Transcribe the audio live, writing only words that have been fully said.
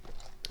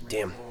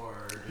Damn.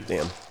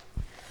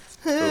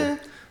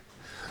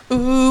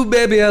 Ooh,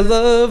 baby, I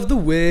love the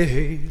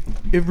way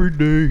every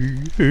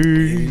day.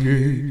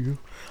 Hey.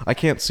 I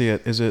can't see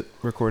it. Is it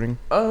recording?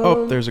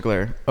 Oh, there's a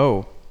glare.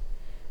 Oh.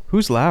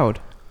 Who's loud?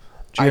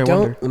 Gee, I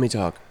wonder. Let me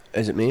talk.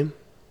 Is it me?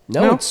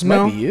 No, it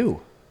might be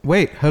you.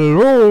 Wait,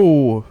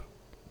 hello.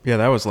 Yeah,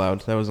 that was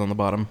loud. That was on the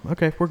bottom.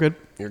 Okay, we're good.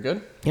 You're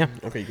good? Yeah.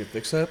 Okay, you could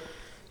fix that?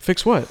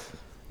 Fix what?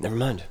 Never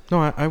mind. No,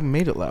 I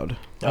made it loud.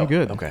 I'm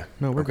good. Okay.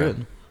 No, we're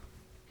good.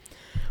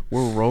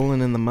 We're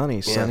rolling in the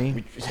money,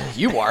 Sonny.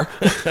 You are.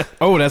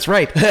 Oh, that's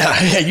right.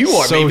 Yeah, you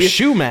are, so baby.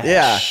 Shoe match.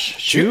 Yeah.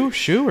 Shoe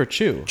or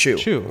chew?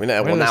 Chew. Well, Why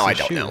now does I it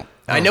don't shoe? know.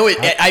 Oh, I know it.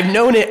 I've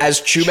known it as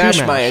Chew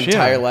Mash my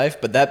entire yeah. life,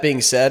 but that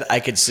being said,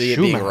 I could see it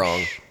Shoe being mash.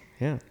 wrong.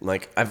 Yeah.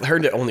 Like, I've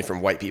heard it only from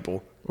white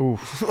people. Ooh.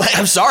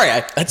 I'm sorry.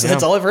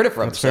 That's all I've heard it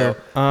from. That's so,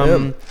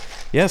 fair.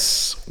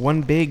 Yes,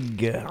 one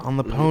big on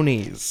the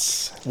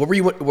ponies. What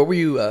were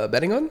you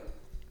betting on?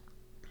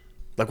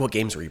 Like, what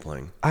games were you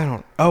playing? I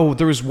don't. Oh,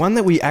 there was one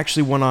that we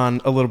actually went on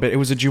a little bit. It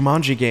was a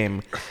Jumanji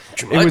game.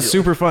 It was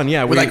super fun.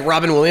 Yeah, with like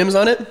Robin Williams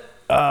on it.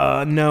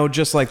 No,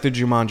 just like the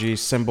Jumanji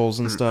symbols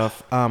and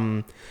stuff.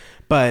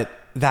 But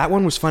that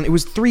one was fun. It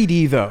was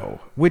 3D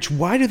though. Which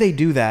why do they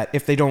do that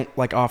if they don't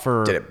like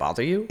offer? Did it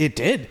bother you? It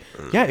did.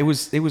 Yeah, it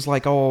was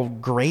like all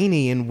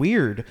grainy and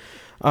weird.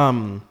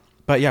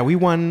 But yeah, we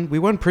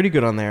won pretty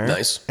good on there.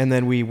 Nice. And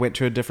then we went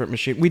to a different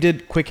machine. We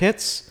did quick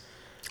hits.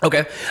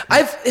 Okay.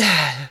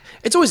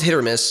 It's always hit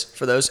or miss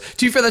for those.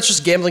 To be fair, that's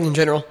just gambling in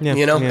general. Yeah,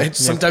 you know,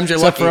 sometimes you're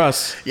lucky. For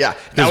us. Yeah,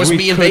 that was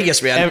me in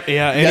Vegas, man.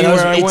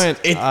 Anywhere I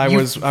went, I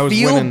was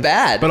feel winning.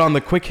 Bad. But on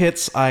the quick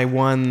hits, I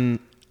won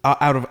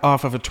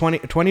off of a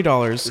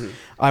 $20.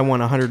 I won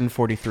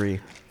 143.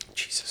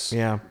 Jesus.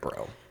 Yeah,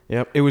 bro.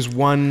 Yep. It was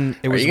one.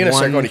 Are you gonna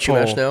start going to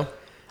Chumash now?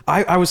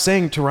 I was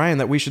saying to Ryan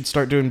that we should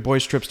start doing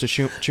boys trips to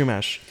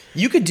Chumash.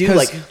 You could do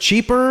like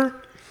cheaper.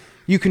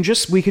 We can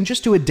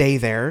just do a day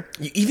there.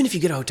 Even if you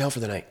get a hotel for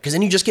the night, because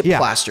then you just get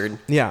plastered.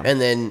 Yeah. And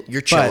then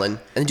you're chilling,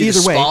 and do the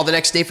spa the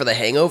next day for the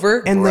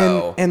hangover. And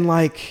bro. then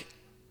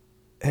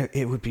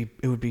it would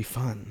be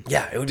fun.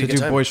 Yeah, it would be to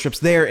do boys trips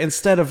there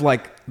instead of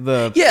like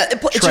the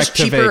it's just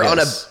cheaper on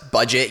a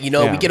budget. You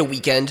know, we get a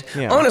weekend.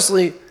 Yeah.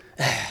 Honestly,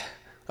 I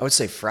would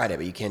say Friday,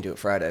 but you can't do it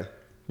Friday.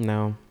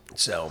 No.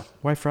 So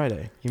why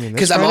Friday? You mean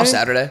because I'm off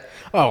Saturday?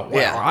 Oh,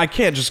 well, yeah. I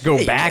can't just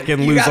go back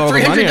and you lose all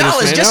the money.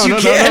 $300. Yes, you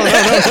can.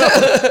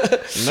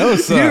 No,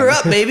 son. You're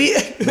up, baby.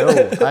 No,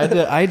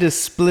 I had to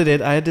split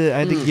it. I had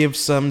to give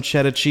some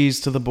cheddar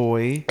cheese to the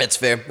boy. That's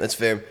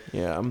fair.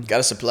 Yeah, got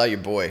to supply your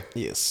boy.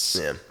 Yes.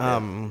 Yeah.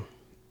 And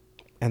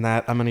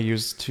that I'm gonna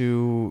use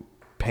to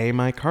pay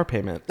my car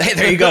payment. Hey,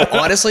 there you go.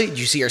 Honestly, did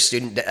you see our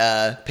student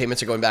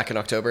payments are going back in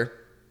October?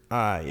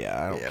 Yeah,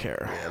 I don't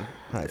care. Yeah.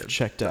 I've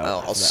checked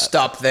out. I'll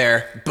stop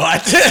there,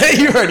 but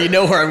you already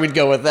know where I would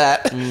go with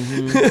that.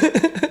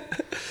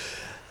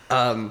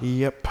 Mm-hmm.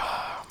 Yep.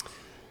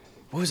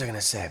 What was I going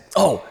to say?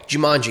 Oh,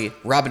 Jumanji,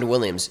 Robin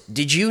Williams.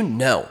 Did you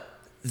know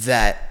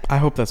that... I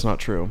hope that's not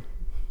true.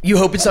 You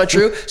hope it's not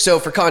true? So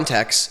for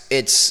context,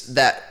 it's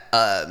that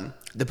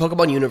the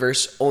Pokemon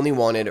universe only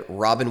wanted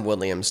Robin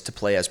Williams to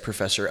play as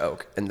Professor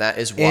Oak, and that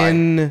is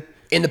why...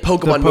 In the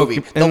Pokemon movie,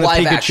 the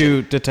live Pikachu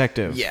action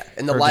detective. Yeah,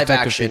 in the live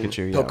action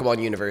Pikachu,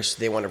 Pokemon universe,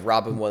 they wanted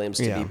Robin Williams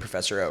to be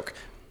Professor Oak.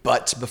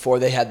 But before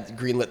they had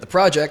greenlit the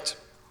project,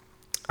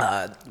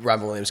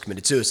 Robin Williams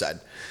committed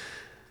suicide.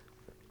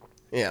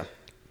 Yeah.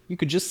 You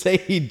could just say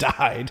he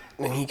died.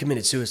 And he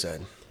committed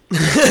suicide.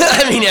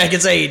 I mean, I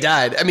could say he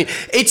died. I mean,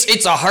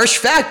 it's a harsh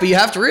fact, but you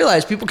have to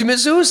realize people commit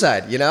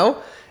suicide, you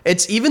know?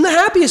 It's even the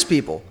happiest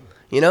people.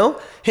 You know?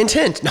 Hint,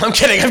 hint. No, I'm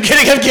kidding.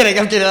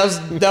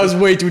 That was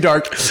way too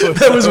dark.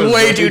 That was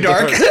way too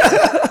dark.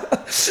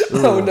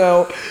 Oh,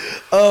 no.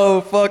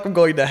 Oh, fuck. I'm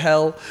going to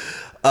hell.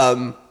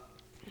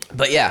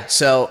 But yeah,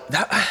 so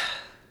that...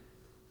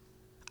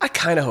 I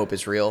kind of hope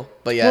it's real,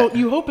 but yeah. Well,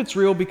 you hope it's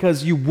real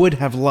because you would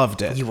have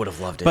loved it. You would have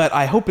loved it. But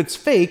I hope it's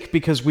fake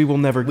because we will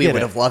never get it. We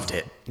would have loved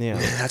it. Yeah.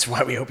 That's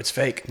why we hope it's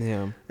fake.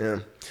 Yeah.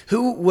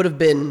 Who would have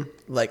been,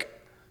 like...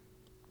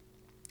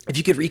 If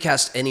you could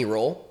recast any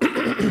role,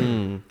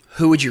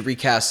 who would you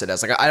recast it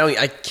as? Like,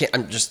 I can't,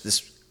 I'm just,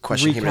 this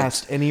question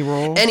recast any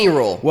role? Any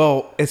role.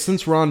 Well,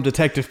 since we're on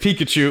Detective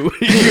Pikachu,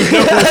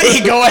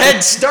 go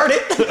ahead, start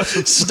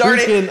it. Start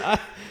it.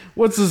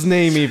 What's his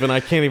name even?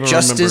 I can't even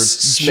remember. Justice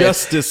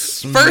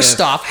Smith.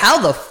 First off, how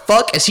the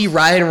fuck is he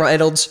Ryan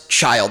Reynolds'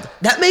 child?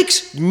 That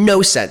makes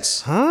no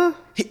sense. Huh?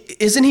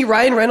 Isn't he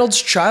Ryan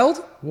Reynolds' child?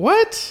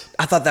 What?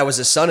 I thought that was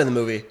his son in the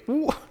movie.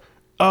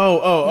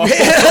 Oh.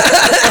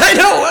 I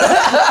know.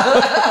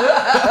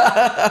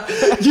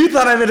 You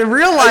thought I meant in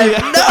real life.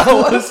 Yeah,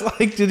 no. I was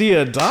like, did he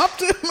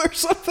adopt him or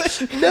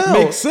something? No.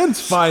 Makes sense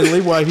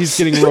finally why he's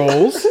getting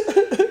roles.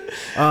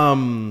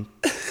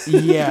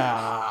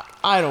 Yeah.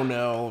 I don't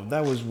know.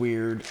 That was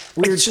weird.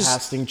 Weird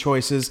casting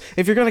choices.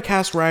 If you're gonna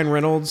cast Ryan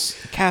Reynolds,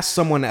 cast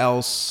someone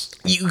else.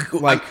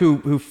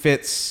 Who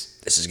fits.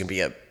 This is gonna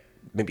be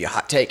maybe a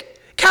hot take.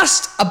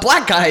 cast a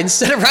black guy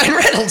instead of Ryan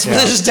Reynolds for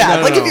this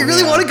dad. If you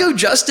really want to go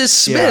Justice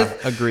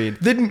Smith, agreed.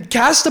 Then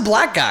cast a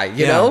black guy.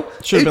 You know,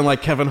 should have been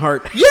like Kevin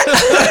Hart.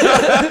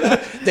 Yeah.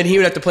 Then he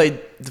would have to play.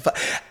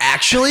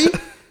 Actually,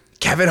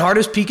 Kevin Hart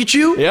as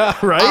Pikachu. Yeah,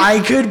 right. I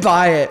could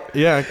buy it.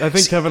 Yeah, I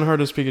think Kevin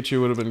Hart as Pikachu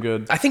would have been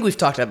good. I think we've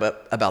talked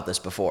about this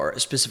before,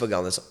 specifically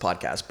on this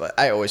podcast, but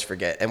I always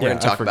forget, and we're going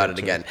to talk about it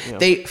again. Yeah.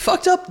 They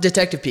fucked up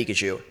Detective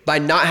Pikachu by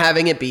not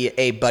having it be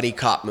a buddy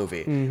cop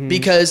movie. Mm-hmm.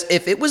 Because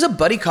if it was a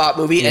buddy cop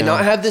movie and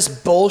not have this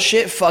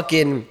bullshit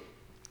fucking...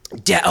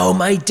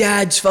 my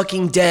dad's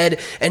fucking dead,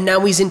 and now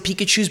he's in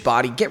Pikachu's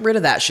body. Get rid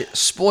of that shit.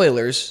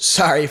 Spoilers.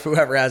 Sorry for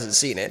whoever hasn't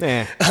seen it.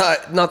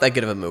 Not that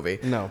good of a movie.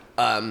 No.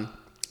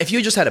 If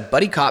you just had a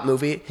buddy cop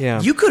movie,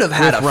 you could have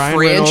had with a Ryan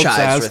franchise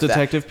as with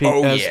Detective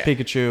that. As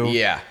Pikachu.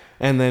 Yeah.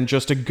 And then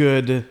just a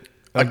good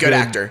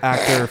actor.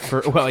 Actor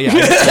for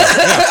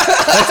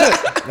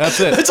That's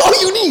it. That's all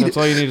you need.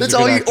 That's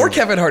all you need. Or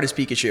Kevin Hart as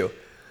Pikachu.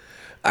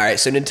 All right,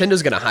 so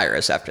Nintendo's going to hire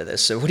us after this.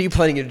 So what are you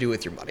planning to do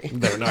with your money?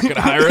 They're not going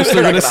to hire us.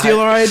 They're going to steal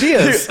our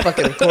ideas.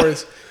 Fucking of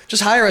course.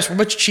 Just hire us. We're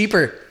much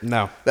cheaper.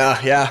 No.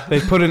 Yeah. They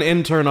put an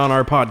intern on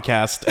our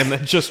podcast and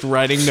then just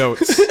writing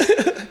notes.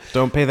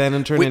 Don't pay that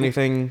intern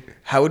anything.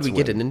 How would we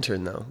get an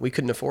intern, though? We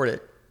couldn't afford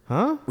it.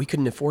 Huh? We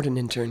couldn't afford an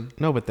intern.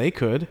 No, but they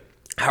could.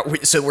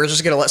 So we're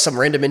just going to let some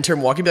random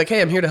intern walk and be like,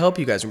 hey, I'm here to help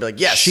you guys. And be like,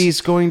 yes. She's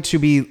going to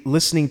be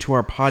listening to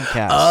our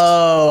podcast.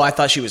 Oh, I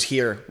thought she was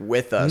here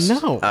with us.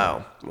 No.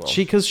 Oh. Well.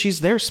 Because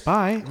she's their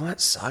spy. Well,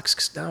 that sucks,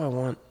 because now I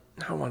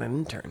want an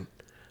intern.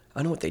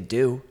 I know what they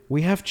do.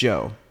 We have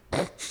Joe.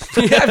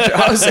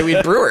 I would say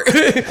we'd brew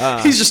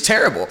her. He's just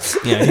terrible.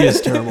 Yeah, he is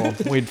terrible.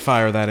 We'd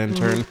fire that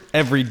intern.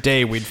 Every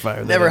day we'd fire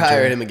that Never intern.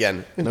 hired him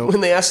again. Nope.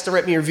 When they asked to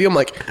write me a review, I'm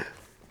like,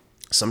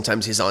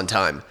 sometimes he's on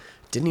time.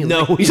 Didn't he?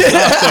 No, he's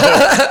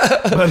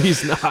not, though. But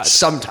he's not.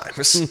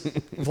 Sometimes.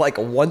 Like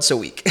once a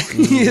week.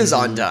 He is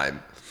on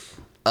time.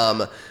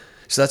 So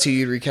that's who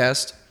you'd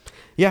recast?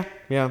 Yeah.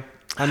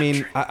 I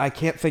mean, I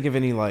can't think of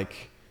any,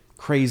 like,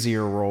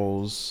 crazier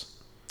roles.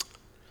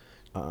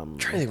 I'm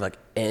trying to think of, like,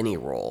 any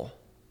role.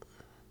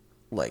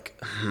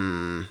 Like,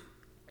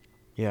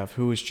 Yeah,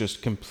 who was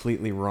just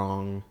completely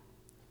wrong.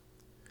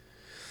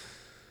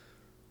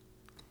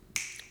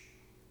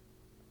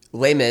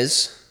 Les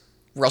Mis,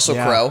 Russell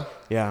Crowe.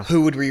 Yeah.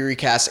 Who would we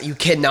recast? You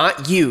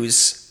cannot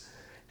use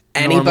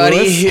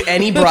anybody,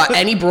 any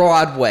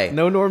Broadway.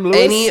 No Norm Lewis?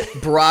 Any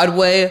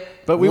Broadway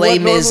but we Les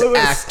want Norm Mis Lewis.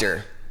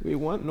 actor. We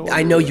want Norm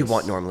I know Lewis. you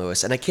want Norm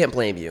Lewis, and I can't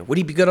blame you. Would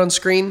he be good on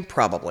screen?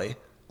 Probably.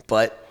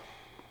 But,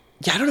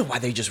 yeah, I don't know why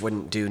they just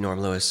wouldn't do Norm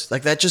Lewis.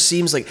 Like, that just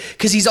seems like...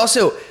 Because he's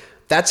also...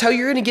 That's how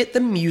you're going to get the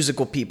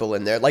musical people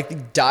in there. Like, the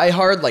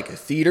diehard, like,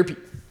 theater...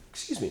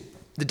 Excuse me.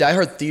 The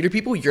diehard theater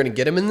people, you're going to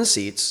get them in the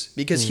seats.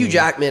 Because Hugh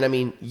Jackman, I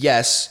mean,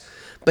 yes...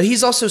 But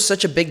he's also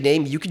such a big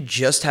name. You could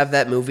just have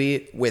that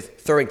movie with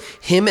throwing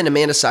him and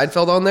Amanda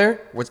Seinfeld on there.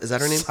 Is that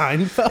her name?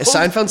 Seinfeld?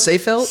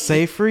 Seinfeld?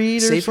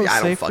 Seyfried? Seyfried?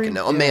 I don't fucking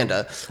know. Yeah.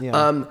 Amanda.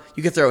 Yeah.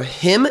 You could throw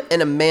him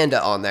and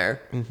Amanda on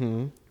there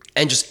and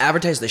just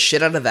advertise the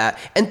shit out of that.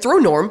 And throw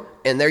Norm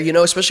in there, you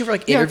know, especially for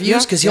like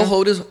interviews, because he'll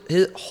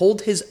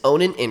hold his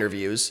own in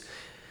interviews.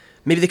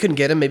 Maybe they couldn't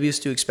get him. Maybe it was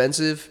too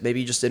expensive. Maybe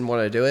he just didn't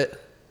want to do it.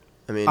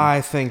 I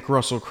think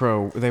Russell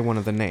Crowe, they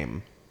wanted the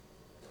name.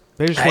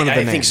 They just wanted the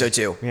name. I think so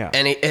too. Yeah.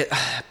 And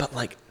but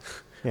like,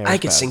 I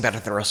could sing better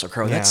than Russell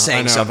Crowe. That's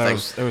saying something.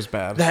 It was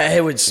bad.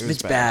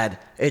 It's bad.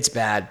 It's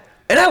bad.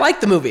 And I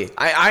like the movie.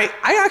 I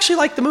actually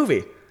like the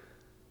movie.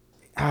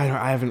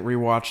 I haven't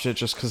rewatched it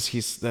just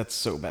because that's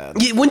so bad.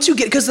 Once you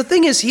get, because the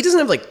thing is, he doesn't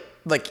have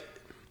like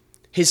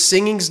his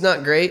singing's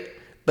not great,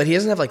 but he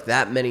doesn't have like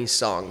that many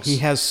songs. He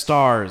has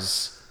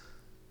stars.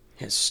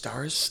 He has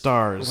stars?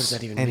 Stars. What does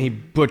that even mean? And he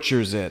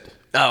butchers it.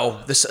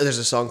 Oh, there's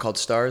a song called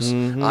Stars.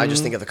 I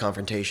just think of The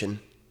Confrontation.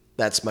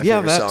 That's my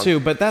favorite song. Yeah, that too,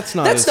 but that's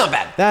not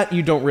bad. That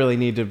you don't really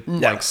need to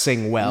like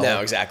sing well. No,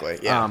 exactly.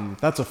 Yeah.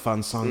 That's a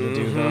fun song to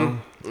do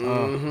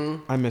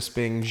though. I miss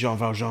being Jean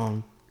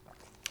Valjean.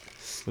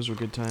 Those were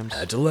good times.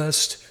 At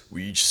last,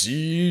 we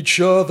see each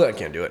other. I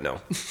can't do it,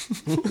 no.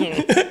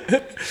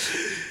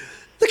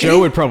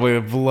 Joe would probably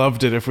have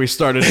loved it if we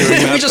started doing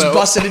that. We just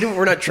busted into it.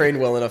 We're not trained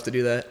well enough to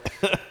do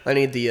that. I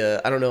need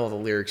I don't know all the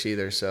lyrics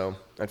either, so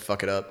I'd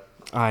fuck it up.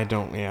 I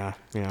don't, yeah,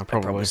 probably. I'd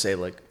probably say,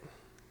 like,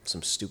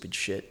 some stupid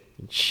shit.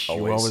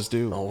 You always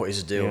do.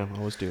 Always do. Yeah,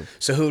 always do.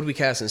 So who would we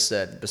cast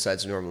instead,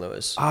 besides Norm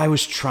Lewis? I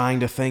was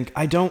trying to think.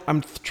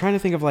 I'm trying to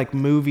think of, like,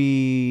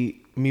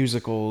 movie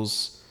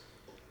musicals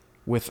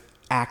with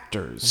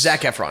actors.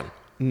 Zac Efron.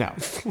 No.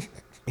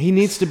 He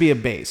needs to be a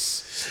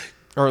bass.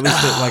 Or at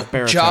least, like,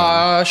 baritone.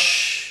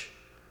 Josh...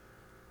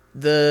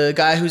 The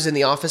guy who's in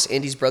The Office,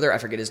 Andy's brother, I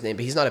forget his name,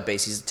 but he's not a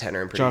bass, he's a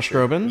tenor, I'm pretty Josh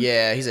sure. Groban?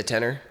 Yeah, he's a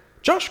tenor.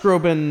 Josh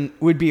Groban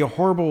would be a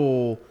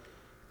horrible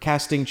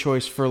casting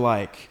choice for,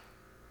 like,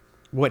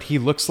 what he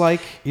looks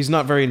like. He's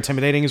not very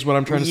intimidating is what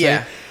I'm trying to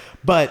say.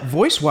 But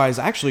voice-wise,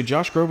 actually,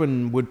 Josh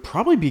Groban would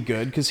probably be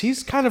good because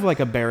he's kind of like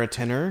a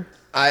baritone.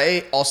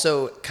 I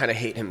also kind of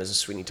hate him as a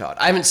Sweeney Todd.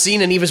 I haven't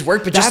seen any of his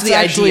work, but just the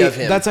idea of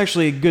him. That's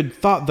actually a good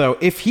thought, though.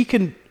 If he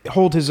can...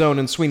 hold his own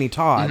in Sweeney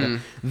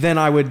Todd, then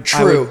I would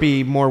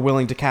be more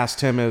willing to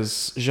cast him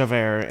as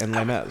Javert and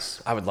Les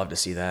Mis. I would love to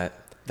see that.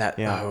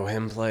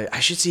 Him play. I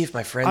should see if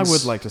my friends. I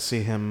would like to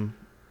see him.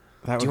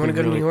 Do you want to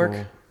go to New York?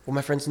 Well,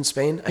 my friends in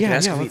Spain.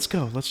 Let's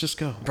go. Let's just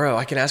go, bro.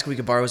 I can ask if we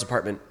could borrow his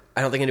apartment.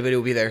 I don't think anybody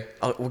will be there.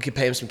 We could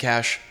pay him some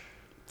cash.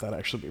 That'd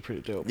actually be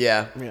pretty dope.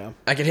 Yeah.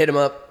 I could hit him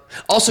up.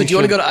 Also, do you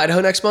want to go to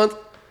Idaho next month?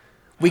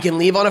 We can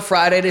leave on a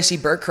Friday to see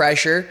Bert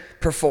Kreischer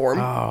perform.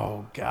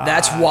 Oh, God.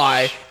 That's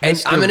why.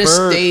 And I'm going to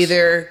stay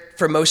there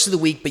for most of the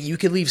week, but you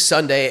could leave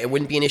Sunday. It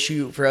wouldn't be an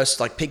issue for us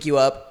to pick you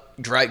up,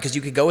 drive, because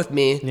you could go with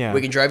me. Yeah.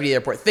 We can drive you to the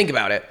airport. Think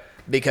about it.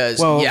 Because,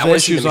 the I want to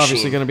see the issue's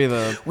obviously going to be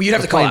the you'd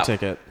have to plane call out.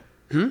 Ticket.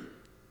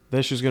 The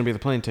issue's going to be the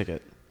plane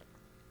ticket.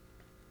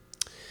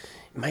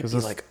 It might be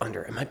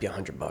it might be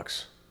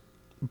 $100.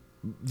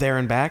 There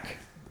and back?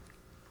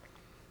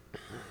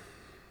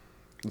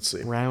 Let's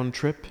see. Round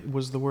trip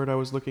was the word I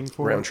was looking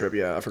for. Round trip,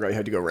 yeah. I forgot you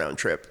had to go round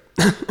trip.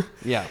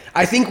 Yeah.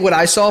 I think what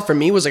I saw for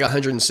me was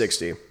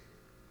 $160.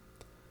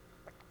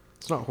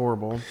 It's not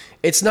horrible.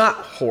 It's not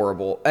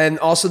horrible. And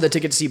also the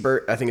ticket to see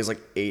Bert, I think, is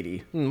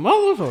 $80.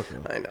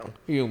 Motherfucker. I know.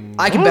 You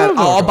I can bet.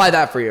 I'll buy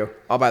that for you.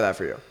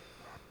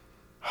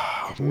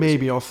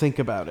 Maybe I'll think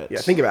about it. Yeah,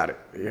 think about it.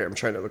 Here, I'm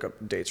trying to look up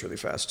dates really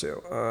fast,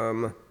 too.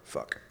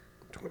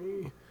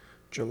 20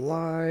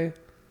 July.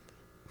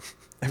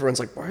 Everyone's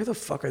like, why the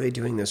fuck are they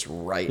doing this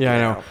right now?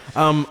 Yeah,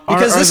 I know.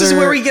 Because this is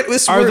where we get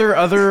this. Are there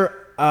other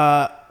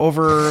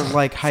over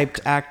hyped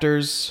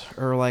actors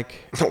or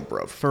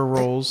bro, for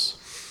roles?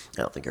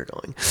 I don't think you're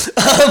going.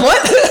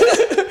 What?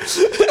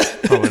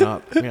 Probably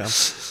not. Yeah.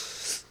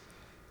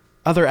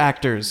 Other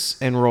actors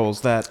in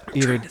roles that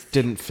either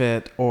didn't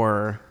fit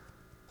or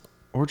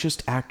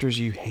just actors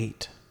you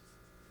hate.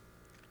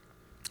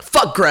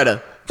 Fuck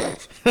Greta.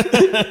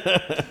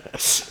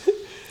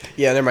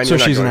 Yeah, never mind. So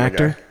she's an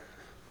actor?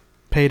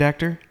 Paid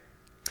actor?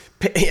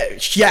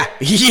 Yeah.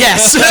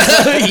 Yes.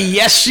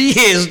 Yes, she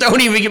is. Don't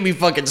even get me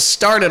fucking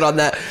started on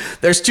that.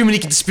 There's too many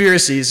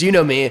conspiracies. You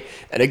know me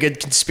and a good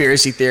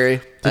conspiracy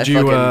theory. Did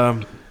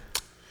you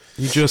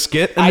just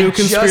get a new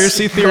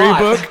conspiracy theory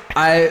book?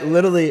 I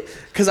literally,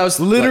 because I was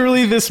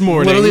literally this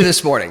morning. Literally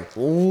this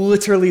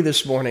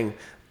morning.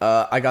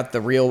 I got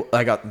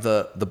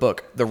the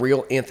book, The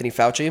Real Anthony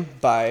Fauci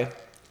by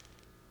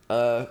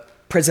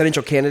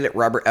presidential candidate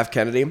Robert F.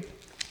 Kennedy.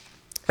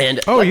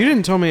 And you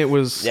didn't tell me it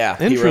was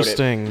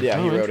interesting. He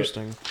wrote it.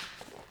 Interesting.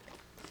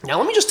 Now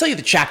let me just tell you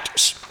the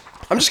chapters.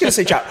 I'm just gonna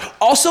say chapter.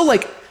 Also,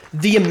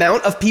 the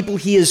amount of people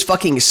he is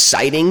fucking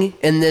citing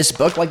in this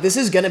book, this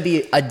is gonna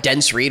be a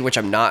dense read, which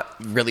I'm not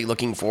really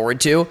looking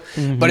forward to.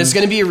 Mm-hmm. But it's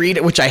gonna be a read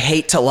which I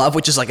hate to love,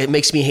 which is it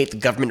makes me hate the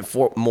government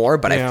more,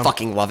 but I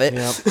fucking love it.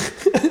 Yep.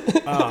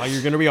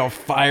 You're gonna be all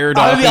fired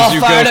up. I'm gonna be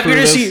all fired up. You're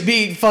gonna see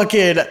be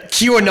fucking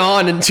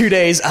QAnon in 2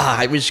 days.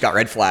 We just got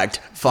red flagged.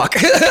 Fuck.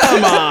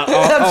 Come on.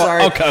 I'm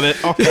sorry. I'll cut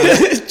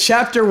it.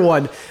 Chapter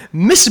 1: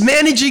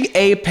 Mismanaging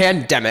a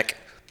Pandemic.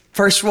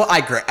 First of all,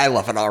 I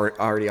love it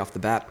already off the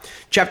bat.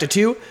 Chapter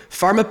 2: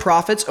 Pharma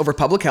Profits Over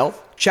Public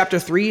Health. Chapter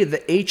 3: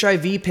 The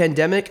HIV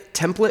Pandemic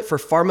Template for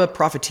Pharma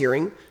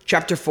Profiteering.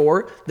 Chapter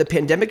 4: The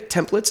Pandemic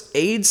Templates,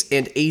 AIDS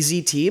and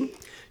AZT.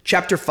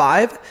 Chapter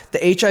 5: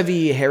 The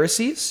HIV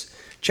Heresies.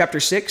 Chapter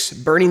 6: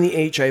 Burning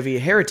the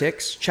HIV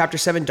Heretics. Chapter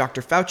 7: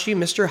 Dr. Fauci,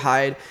 Mr.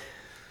 Hyde,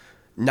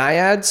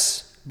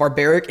 Naiads,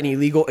 Barbaric and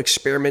Illegal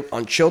Experiment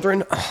on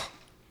Children. Oh,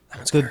 that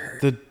one's gonna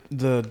hurt.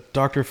 The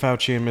Dr.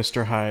 Fauci and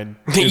Mr. Hyde.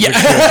 Yeah.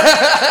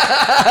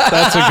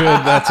 That's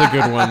a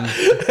good one.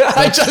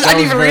 I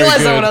didn't even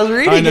realize that when I was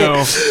reading it. I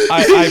know.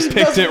 I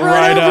picked it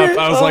right up.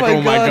 I was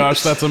oh my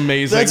gosh, that's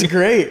amazing. That's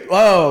great.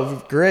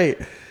 Oh, great.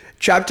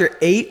 Chapter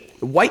 8: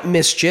 White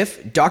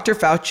Mischief, Dr.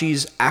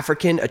 Fauci's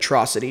African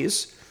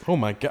Atrocities. Oh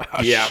my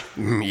gosh. Yeah.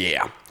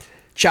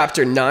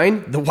 Chapter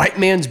 9: The White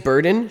Man's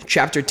Burden.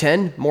 Chapter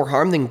 10: More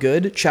Harm Than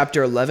Good.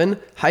 Chapter 11: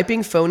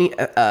 Hyping Phony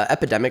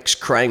Epidemics,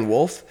 Crying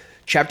Wolf.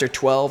 Chapter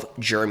 12: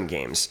 Germ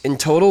Games. In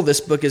total,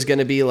 this book is going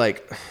to be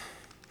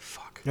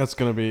fuck. That's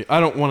going to be... I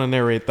don't want to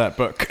narrate that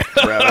book.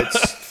 Bro,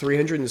 it's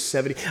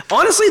 370.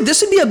 Honestly,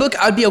 this would be a book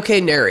I'd be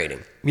okay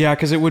narrating. Yeah,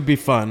 because it would be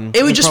fun.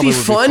 It would just be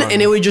fun,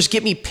 and it would just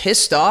get me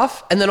pissed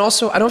off. And then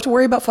also, I don't have to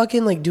worry about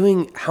fucking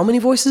doing... How many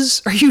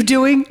voices are you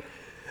doing?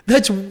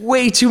 That's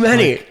way too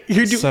many.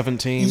 You're doing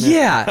 17.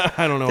 Yeah.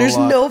 I don't know. There's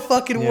no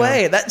fucking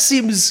way. That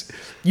seems...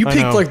 You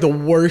picked the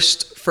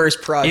worst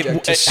first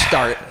project to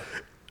start.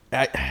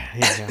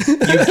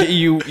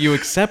 You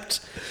accept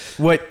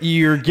what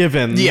you're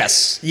given.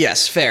 Yes,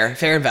 fair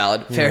and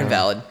valid, and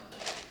valid.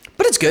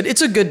 But it's good.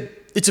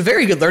 It's a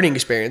very good learning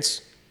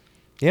experience.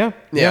 Yeah.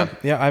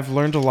 I've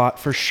learned a lot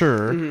for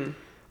sure.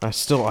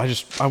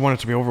 Mm-hmm. I want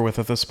it to be over with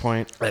at this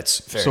point. That's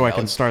fair. So I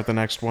can start the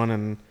next one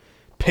and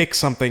pick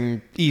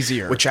something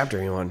easier. What chapter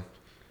are you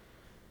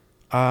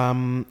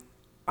on?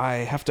 I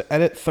have to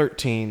edit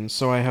 13,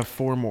 so I have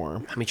 4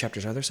 more. How many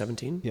chapters are there?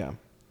 17? Yeah.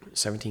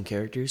 17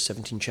 characters,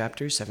 17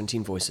 chapters,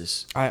 17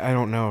 voices. I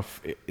don't know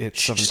if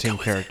it's 17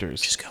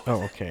 characters. Just go with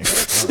Oh, okay.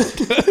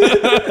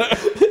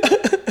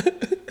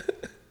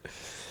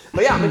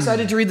 But yeah, I'm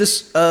excited to read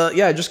this.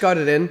 I just got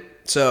it in.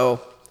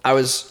 So I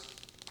was,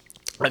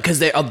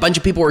 because a bunch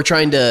of people were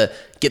trying to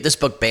get this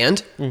book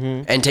banned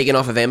and taken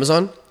off of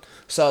Amazon.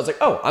 So I was like,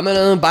 oh, I'm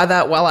going to buy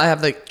that while I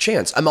have the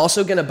chance. I'm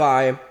also going to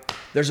buy,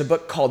 there's a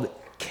book called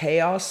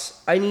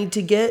Chaos I need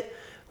to get,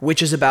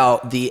 which is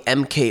about the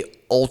MK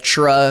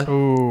Ultra.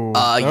 Ooh,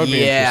 that would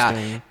be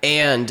interesting.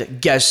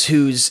 And guess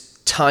who's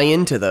tie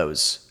into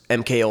those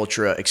MK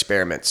Ultra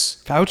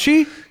experiments?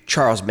 Fauci?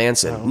 Charles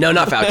Manson. No,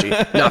 not Fauci.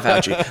 Not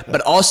Fauci.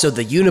 But also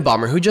the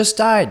Unabomber who just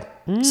died.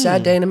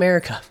 Sad day in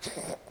America.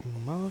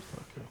 Motherfucker.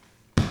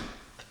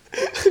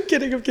 I'm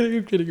kidding.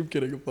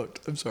 I'm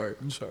fucked. I'm sorry.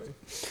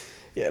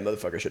 Yeah,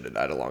 motherfucker should have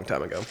died a long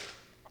time ago.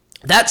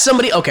 That's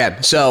somebody. Okay,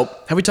 so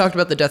have we talked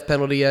about the death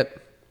penalty yet?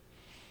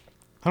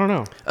 I don't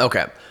know.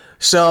 Okay,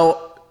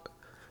 so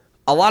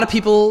a lot of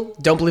people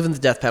don't believe in the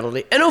death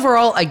penalty, and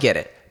overall, I get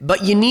it.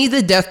 But you need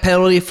the death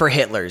penalty for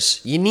Hitlers.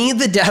 You need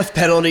the death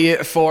penalty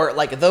for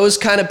like those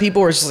kind of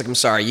people where it's just like, I'm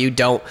sorry, you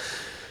don't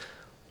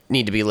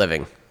need to be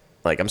living.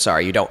 Like, I'm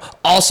sorry, you don't.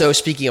 Also,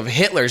 speaking of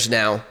Hitlers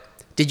now,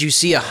 did you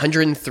see a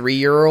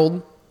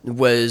 103-year-old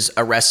was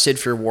arrested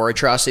for war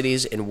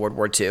atrocities in World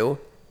War II?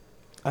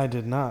 I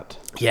did not.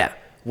 Yeah.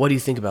 What do you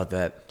think about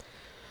that?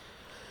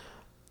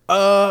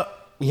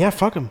 Yeah,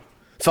 fuck him.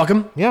 Fuck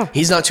him? Yeah.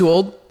 He's not too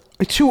old?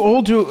 Too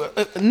old to...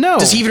 no.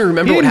 Does he even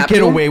remember what happened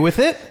He to didn't him? get away with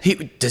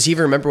it. Does he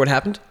even remember what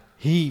happened?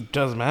 He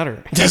doesn't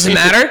matter. Doesn't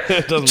matter?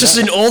 It doesn't just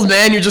matter. an old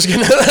man, you're just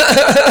gonna...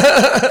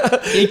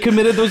 He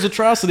committed those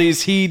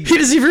atrocities. He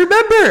doesn't even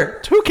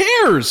remember. Who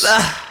cares?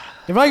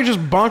 If I could just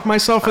bonk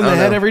myself in the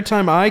head every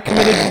time I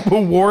committed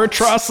war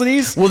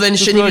atrocities... Well, then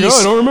just shouldn't be he... like,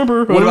 I don't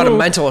remember. What about a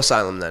mental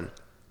asylum, then?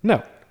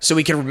 No. So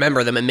we can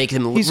remember them and make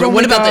them... He's what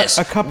only about got this?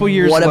 a couple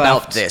years What left.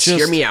 about this? Just-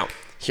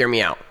 Hear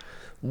me out.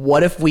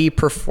 What if we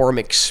perform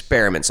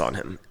experiments on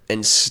him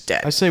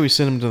instead? I say we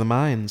send him to the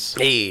mines.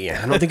 Hey,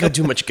 I don't think he'll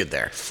do much good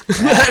there.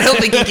 I don't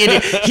think he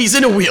can. He's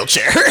in a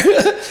wheelchair.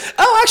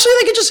 Oh, actually,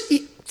 they could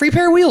just free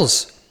pair of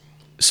wheels.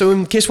 So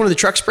in case one of the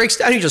trucks breaks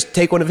down, you just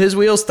take one of his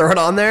wheels, throw it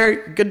on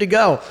there, good to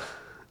go.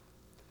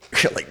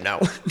 You're like,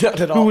 no,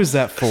 not at all. Who is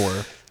that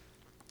for?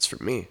 It's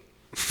for me.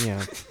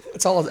 Yeah.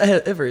 That's all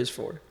it ever is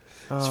for.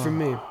 It's for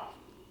me.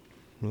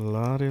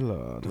 Lottie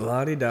lod.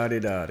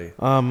 Lottie-dottie-dottie.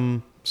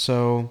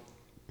 So,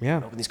 yeah.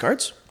 Open these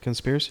cards?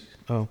 Conspiracy?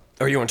 Oh.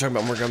 Or you want to talk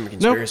about more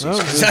government Nope. conspiracies?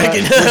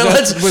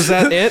 No, was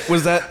that it?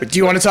 Was that Do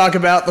you want to talk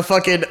about the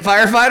fucking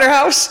firefighter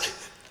house?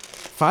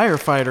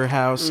 firefighter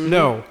house?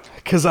 No,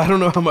 because I don't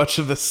know how much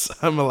of this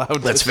I'm allowed to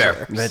That's fair.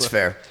 share, That's so.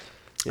 fair.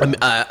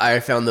 Yeah. I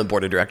found the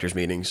board of directors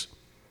meetings.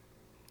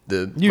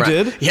 You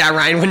did? Yeah,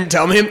 Ryan wouldn't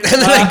tell me, and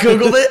then I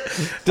Googled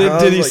it.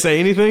 Did he say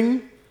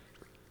anything?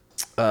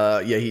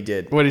 Yeah, he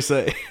did. What did he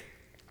say?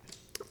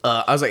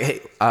 I was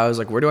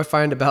like, where do I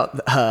find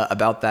about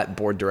that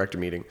board director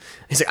meeting?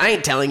 He's like, I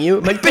ain't telling you.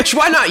 I'm like, bitch,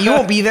 why not? You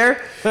won't be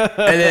there.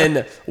 And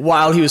then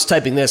while he was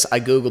typing this, I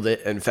Googled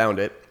it and found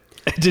it.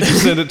 Did you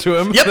send it to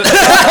him? Yep.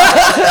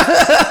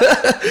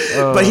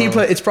 But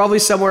it's probably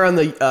somewhere on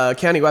the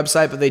county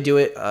website, but they do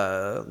it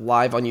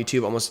live on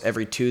YouTube almost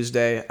every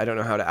Tuesday. I don't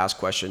know how to ask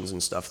questions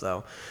and stuff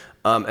though.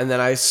 And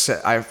then I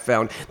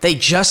found they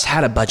just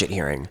had a budget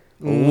hearing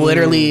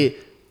literally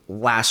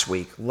last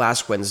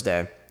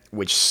Wednesday,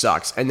 which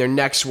sucks. And their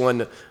next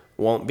one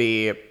won't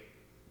be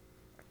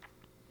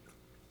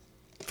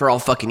for all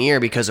fucking year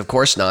because of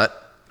course not.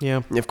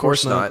 Yeah. Of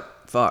course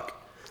not. Fuck.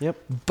 Yep.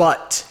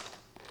 But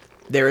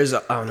there is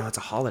oh no, it's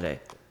a holiday.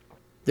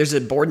 There's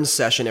a board and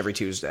session every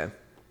Tuesday.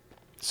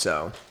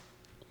 So,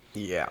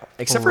 yeah.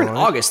 Except for in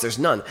August, there's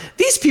none.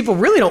 These people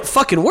really don't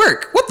fucking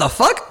work. What the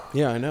fuck?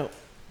 Yeah, I know.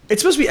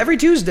 It's supposed to be every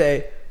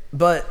Tuesday,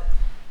 but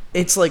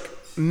it's like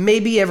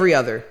maybe every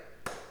other.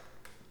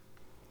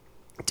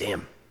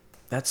 Damn.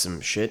 That's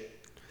some shit.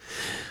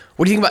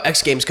 What do you think about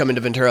X Games coming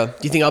to Ventura? Do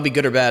you think I'll be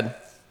good or bad?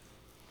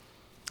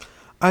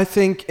 I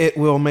think it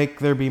will make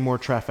there be more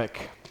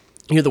traffic.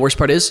 You know the worst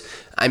part is?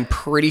 I'm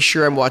pretty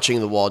sure I'm watching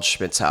the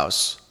Waldschmidt's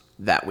house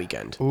that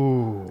weekend.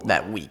 Ooh.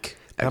 That week,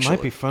 actually. That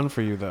might be fun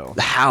for you, though.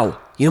 How?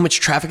 You know how much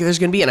traffic there's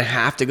going to be? And I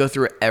have to go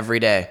through it every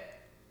day.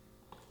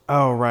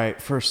 Oh,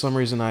 right. For some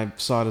reason, I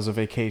saw it as a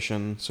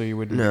vacation, so you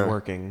wouldn't be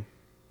working,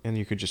 and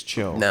you could just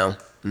chill. No.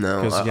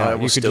 Because, I you will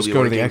could still just be go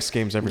to working. the X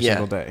Games every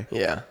single day.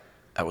 Yeah.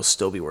 I will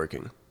still be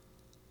working.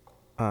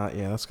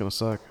 Yeah, that's going to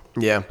suck.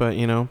 Yeah. But,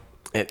 you know,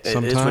 It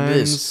sometimes is what it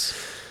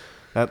is.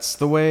 That's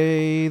the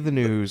way the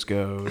news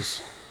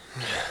goes.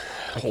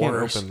 I can't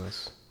open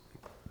this.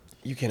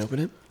 You can't open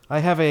it? I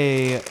have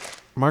a...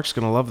 Mark's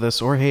going to love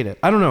this or hate it.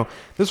 I don't know.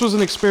 This was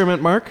an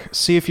experiment, Mark.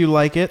 See if you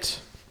like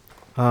it.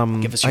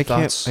 Give us your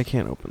thoughts. I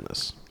can't open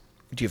this.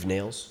 Do you have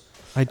nails?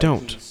 I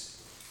don't.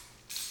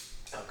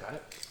 Oh, got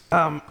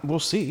it. We'll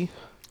see.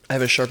 I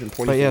have a sharp and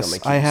pointy But thing on my yes,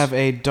 keys. I have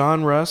a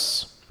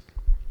donruss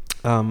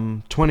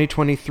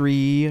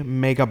 2023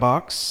 mega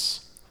box.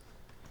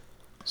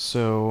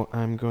 So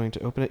I'm going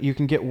to open it. You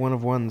can get one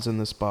of ones in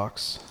this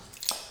box,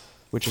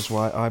 which is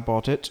why I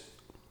bought it.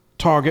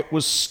 Target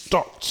was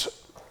stocked.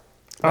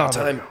 About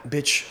time,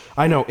 bitch.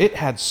 I know, it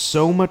had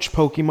so much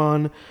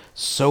Pokemon,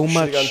 so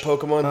much Should've gone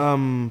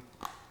Pokemon.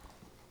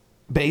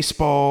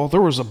 baseball.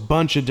 There was a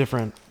bunch of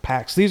different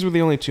packs. These were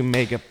the only two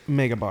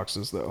mega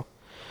boxes, though.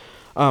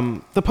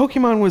 The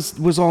Pokemon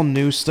was all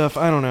new stuff.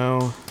 I don't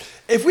know.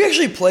 If we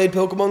actually played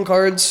Pokemon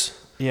cards,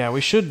 yeah,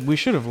 we should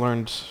have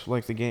learned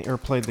like the game or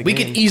played the game. We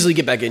could easily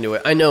get back into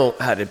it. I know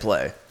how to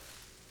play.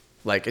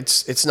 Like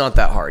it's not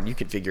that hard. You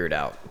could figure it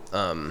out.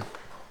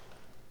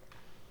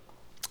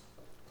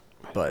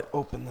 But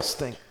open this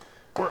thing.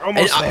 We're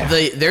almost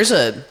there. There's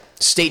a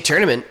state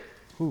tournament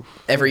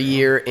every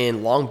year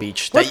in Long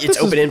Beach. It's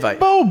open invite.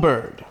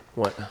 Bowbird.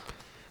 What?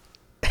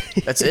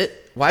 That's it?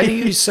 Why do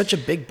you use such a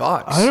big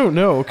box? I don't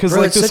know, because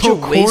like this whole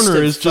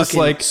corner is just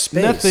like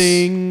space.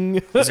 Nothing.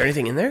 Is there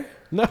anything in there?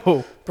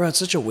 No. Bro, it's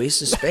such a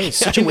waste of space.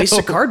 Such a waste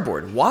of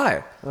cardboard.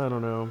 Why? I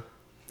don't know.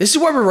 This is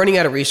why we're running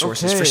out of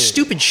resources for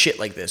stupid shit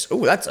like this.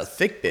 Oh, that's a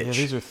thick bitch. Yeah,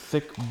 these are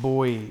thick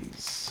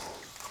boys.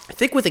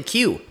 Thick with a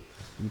Q.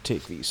 You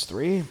take these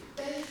 3.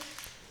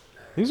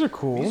 These are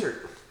cool.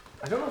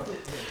 I don't know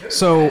if they're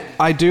so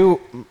I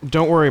do.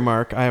 Don't worry,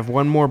 Mark. I have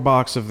one more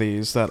box of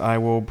these that I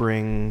will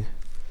bring.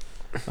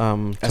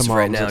 To As of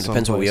right now, it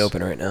depends what we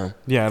open right now.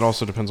 Yeah, it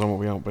also depends on what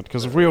we open.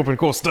 Because if we open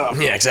cool stuff,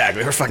 yeah,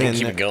 exactly. We're fucking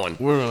keep going.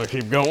 We're gonna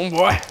keep going,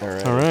 boy.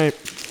 All right.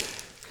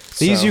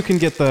 These you can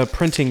get the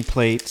printing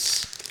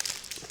plates.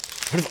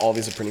 What if all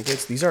these are printing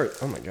plates? These are.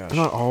 Oh my gosh.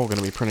 They're not all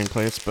gonna be printing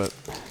plates, but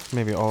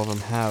maybe all of them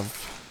have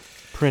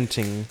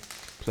printing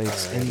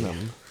plates in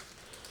them.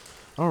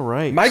 All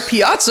right. Mike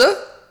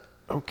Piazza.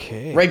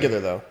 Okay.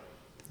 Regular though.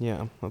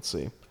 Yeah. Let's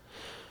see.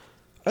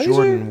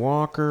 Jordan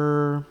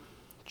Walker.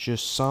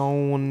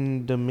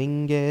 Jason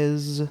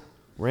Dominguez,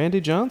 Randy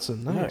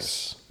Johnson,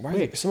 nice.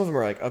 Why some of them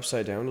are like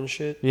upside down and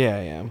shit.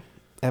 Yeah.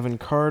 Evan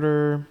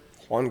Carter,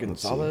 Juan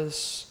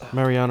Gonzalez,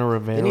 Mariano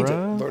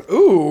Rivera.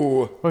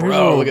 Ooh,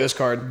 bro, look at this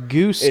card.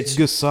 Goose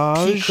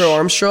Gassage. Pete Crow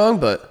Armstrong,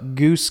 but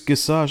Goose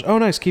Gassage. Oh,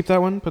 nice. Keep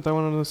that one. Put that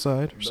one on the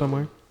side or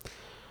somewhere.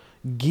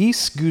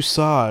 Geese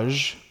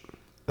Gousage.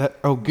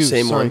 Goose.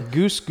 Same Sorry, one.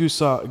 Goose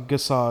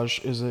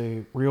Gassage is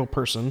a real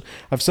person.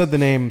 I've said the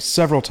name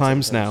several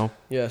times now.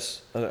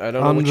 Yes, I don't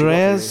know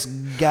Andres what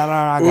you want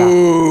Galarraga.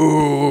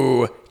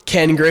 Ooh,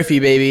 Ken Griffey,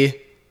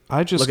 baby.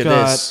 I just Look got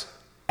at this.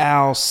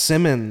 Al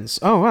Simmons.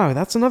 Oh, wow,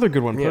 that's another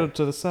good one. Yeah. Put it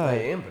to the side.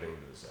 I am putting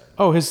it to the side.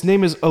 Oh, his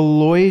name is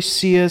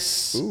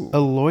Aloysius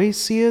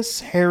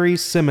Harry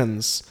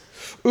Simmons.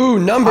 Ooh,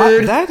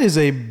 numbered. That is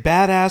a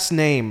badass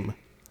name.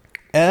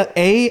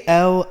 Aloysius.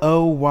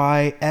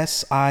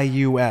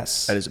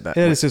 That is a bad.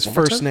 That is his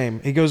first name.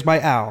 He goes by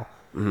Al.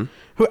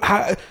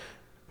 Mm-hmm.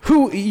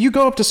 Who you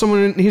go up to someone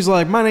and he's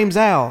like, "My name's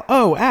Al."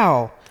 Oh,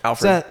 Al.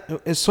 Alfred.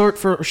 Is short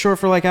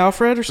for like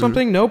Alfred or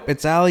something? Mm-hmm. Nope,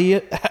 it's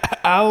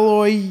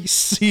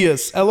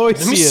Aloysius.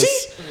 Let me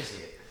see.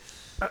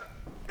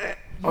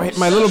 Wait,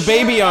 my little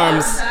baby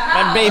arms.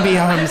 My baby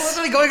arms.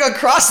 Literally going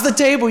across the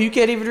table. You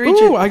can't even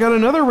reach it. Ooh, I got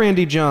another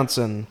Randy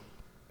Johnson.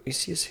 You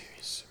see a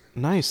series.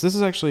 Nice. This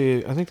is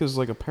actually, I think this is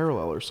like a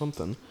parallel or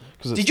something.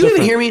 Did you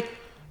even hear me?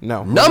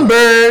 No.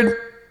 Numbered.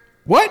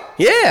 What?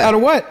 Yeah. Out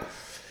of what?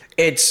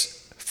 It's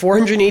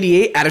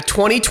 488 out of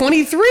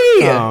 2023.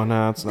 Oh,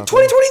 no, it's not.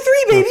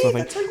 2023, baby.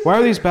 Why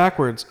are these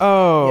backwards?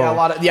 Oh.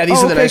 Yeah,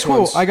 these are the nice cool.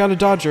 ones. I got a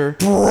Dodger.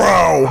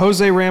 Bro.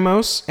 Jose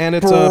Ramos, and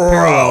it's a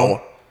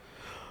parallel.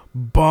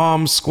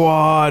 Bomb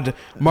Squad.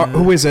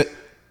 Who is it?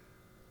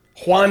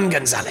 Juan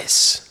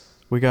Gonzalez.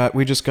 We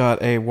just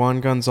got a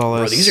Juan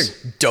Gonzalez. Bro, these are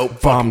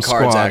dope Bomb fucking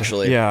cards, Squad.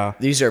 actually. Yeah.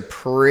 These are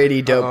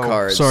pretty dope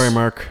cards. Sorry,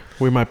 Mark.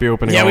 We might be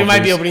opening. Yeah, all we of might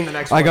be these. opening the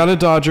next one. I got a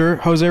Dodger,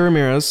 Jose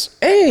Ramirez.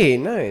 Hey,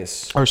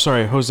 nice. Or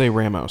sorry, Jose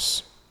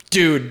Ramos.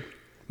 Dude,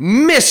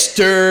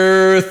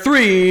 Mr.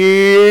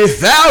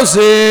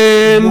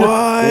 3000.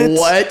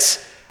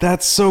 What?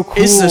 That's so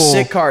cool. It's a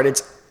sick card.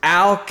 It's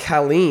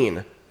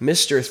Alkaline.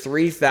 Mr.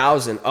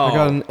 3000. Oh, I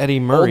got an Eddie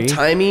Murray. Old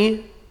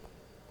timey.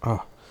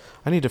 Oh,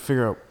 I need to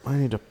figure out. I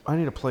need a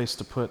place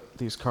to put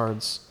these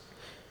cards.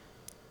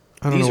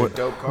 I don't know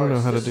dope I don't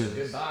know cards. how to do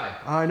this.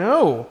 I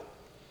know,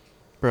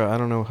 bro. I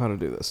don't know how to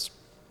do this.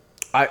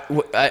 I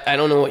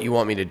don't know what you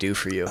want me to do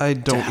for you. I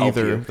don't to help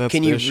either. You. That's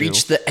Can the you issue.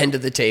 reach the end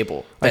of the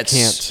table?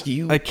 That's, I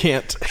can't. I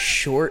can't.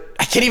 Short.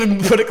 I can't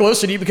even put it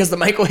closer to you because the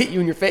mic will hit you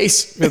in your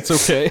face. It's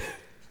okay.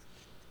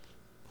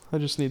 I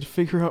just need to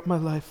figure out my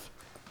life.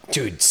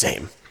 Dude,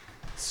 same.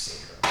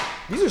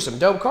 These are some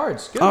dope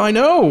cards. Good. I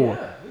know.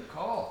 Yeah, good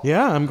call.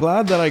 Yeah, I'm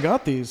glad that I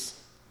got these.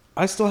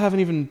 I still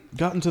haven't even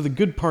gotten to the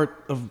good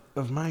part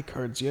of my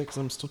cards yet because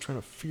I'm still trying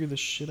to figure this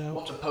shit out.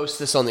 We'll have to post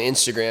this on the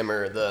Instagram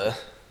or the...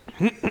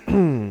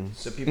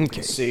 so people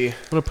can see. I'm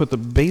going to put the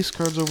base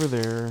cards over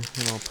there,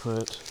 and I'll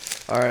put...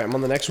 All right, I'm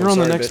on the next You're one.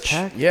 on Sorry, the next bitch.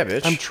 pack? Yeah,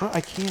 bitch.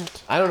 I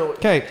can't. I don't know.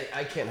 Okay.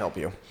 I can't help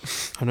you.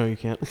 I know you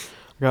can't. I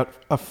got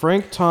a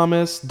Frank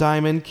Thomas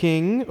Diamond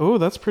King. Oh,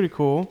 that's pretty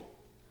cool.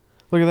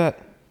 Look at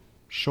that.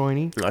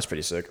 Shiny. That's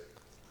pretty sick.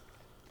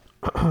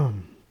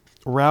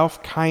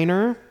 Ralph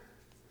Kiner.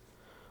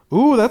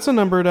 Ooh, that's a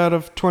numbered out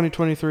of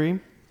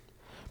 2023.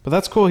 But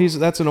that's cool.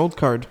 That's an old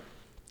card.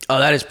 Oh,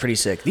 that is pretty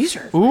sick. These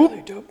are Ooh,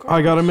 really dope cards.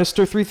 I got a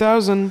Mr.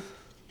 3000.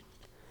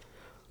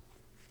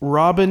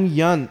 Robin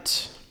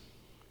Yunt.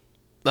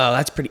 Oh,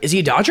 that's pretty... Is he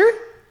a Dodger?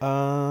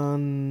 Or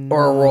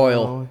Or a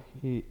Royal?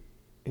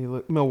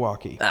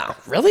 Milwaukee. Oh,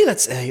 really?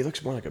 He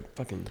looks more like a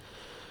fucking...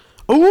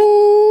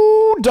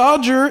 Ooh,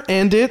 Dodger,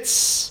 and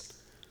it's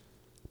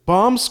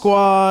Bomb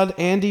Squad,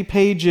 Andy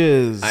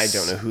Pages. I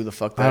don't know who the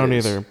fuck that is. I don't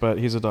either, but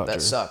he's a Dodger.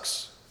 That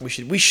sucks.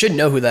 We should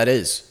know who that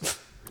is.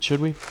 Should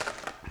we?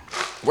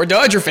 We're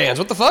Dodger fans.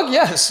 What the fuck?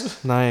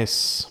 Yes.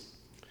 Nice.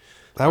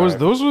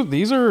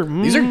 These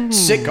are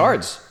sick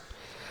cards.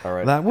 All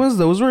right.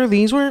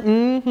 These were.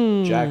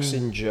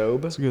 Jackson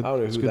Job. That's good. I don't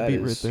know That's who good that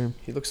beat is. right there.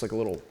 He looks like a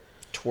little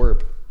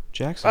twerp.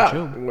 Jackson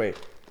Job. Wait.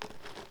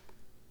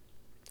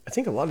 I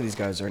think a lot of these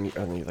guys are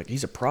like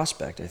he's a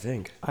prospect. I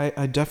think.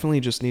 I definitely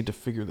just need to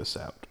figure this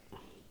out.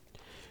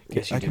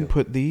 Yes, I can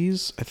put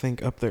these, I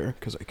think, up there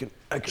because I can.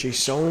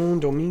 Jason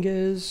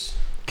Dominguez.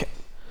 Okay.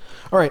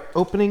 All right.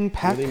 Opening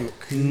pack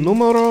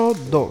numero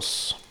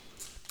dos.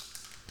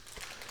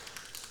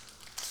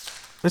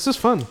 This is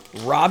fun.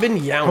 Robin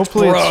Yount.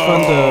 Hopefully it's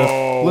fun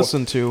to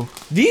listen to.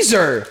 These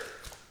are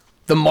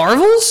the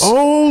Marvels?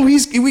 Oh,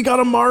 we got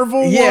a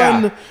Marvel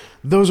one.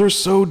 Those are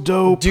so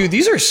dope. Dude,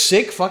 these are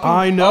sick fucking...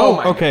 I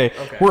know. Oh okay.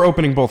 We're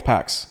opening both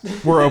packs.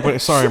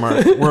 Sorry,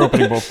 Mark. We're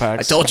opening both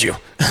packs. I told you.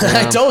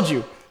 I told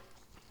you.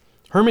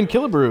 Herman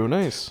Killebrew.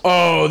 Nice.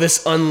 Oh,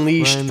 this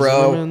Unleashed, Ryan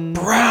bro. Zimmerman.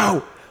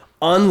 Bro.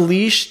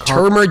 Unleashed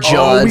Termer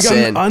Johnson. Oh,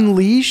 we got an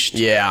Unleashed?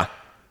 Yeah.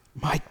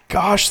 My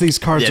gosh, these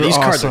cards are these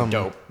awesome. cards are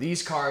dope.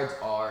 These cards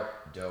are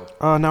dope.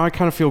 Now I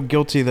kind of feel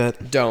guilty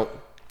that... Don't.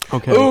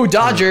 Okay. Ooh,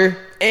 Dodger.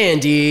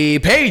 Andy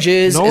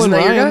Pages. Nolan Isn't that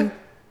Ryan. your guy?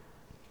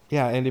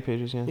 Yeah, Andy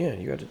Pages, yeah. Yeah,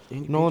 you got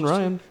it. Nolan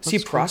Ryan. Is he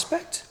a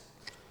prospect?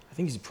 I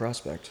think he's a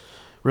prospect.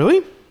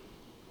 Really?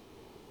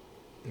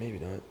 Maybe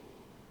not.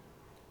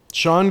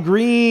 Sean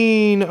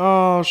Green.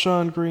 Oh,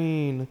 Sean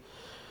Green.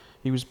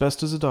 He was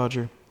best as a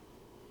Dodger.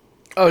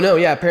 Oh, no,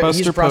 yeah. Apparently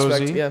he's Buster a prospect.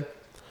 Posey. Yeah.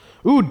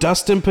 Ooh,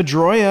 Dustin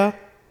Pedroia.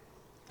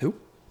 Who?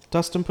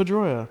 Dustin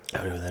Pedroia. I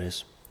don't know who that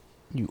is.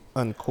 You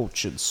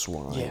uncultured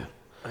swine. Yeah,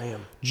 I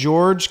am.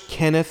 George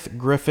Kenneth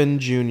Griffin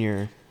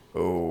Jr.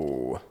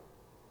 Oh.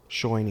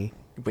 Shoiny.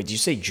 Wait, did you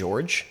say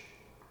George?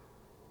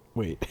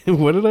 Wait,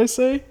 what did I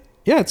say?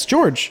 Yeah, it's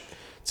George.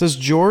 It says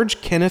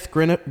George Kenneth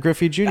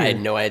Griffey Jr. I had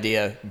no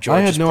idea. George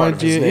I had is no part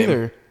of his idea name.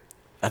 either.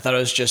 I thought it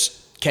was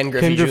just Ken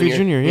Griffey Jr. Ken Griffey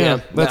Jr.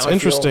 Yeah, that's now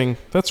interesting.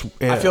 I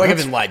feel like I've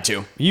been lied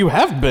to. You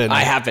have been.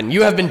 I have been.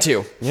 You have been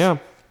too. Yeah.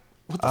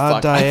 What the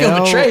fuck? I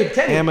feel betrayed.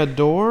 Kenny.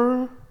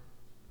 Amador.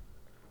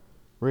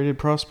 Rated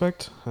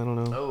prospect? I don't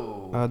know.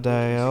 Oh.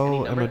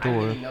 Adael Amador.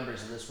 I'm getting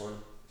numbers in this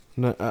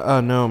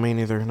one. No, me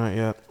neither. Not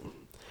yet.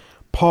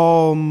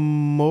 Paul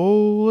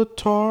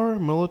Molitor.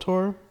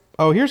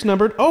 Oh, here's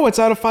numbered. Oh, it's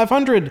out of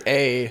 500.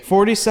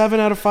 47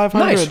 out of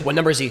 500. Nice. What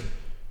number is he?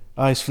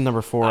 He's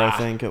number 4, I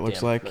think it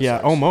looks like. that Yeah,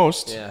 sucks.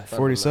 almost. Yeah,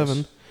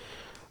 47.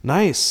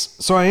 Nice.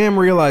 So I am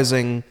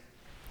realizing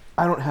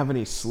I don't have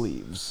any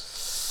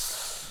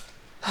sleeves.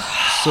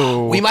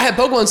 So We might have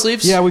Pokemon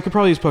sleeves. yeah, we could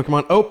probably use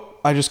Pokemon. Oh,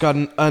 I just got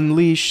an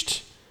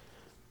Unleashed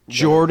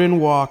Jordan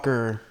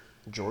Walker.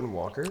 Jordan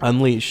Walker.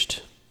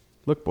 Unleashed.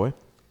 Look, boy.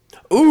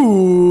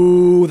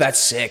 Ooh, that's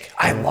sick.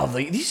 I love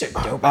these are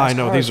dope. I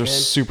know cards, these are man.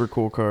 super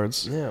cool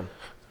cards. Yeah.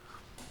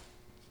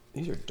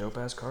 These are dope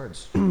ass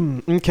cards.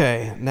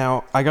 Okay,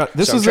 now I got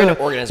this So I'm is trying a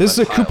to organize this is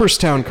my a pile.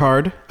 Cooperstown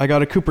card. I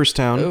got a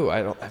Cooperstown. Ooh, I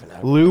haven't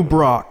had Lou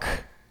Brock.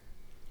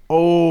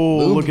 Oh,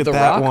 Lube look at the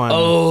that Rock? one.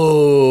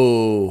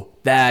 Oh,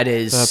 that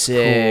is That's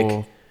sick.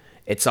 cool.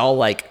 It's all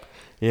like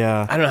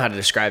Yeah. I don't know how to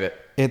describe it.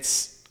 It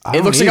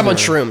looks like I'm on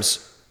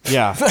shrooms.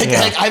 Yeah. like,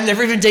 yeah. like I've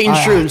never even taken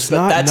It's shrooms, but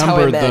not that's how I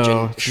numbered, imagine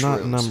though. It's not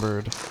shrooms.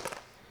 numbered.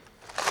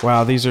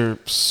 Wow, these are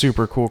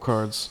super cool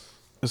cards.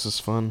 This is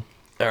fun.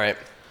 All right,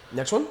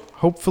 next one.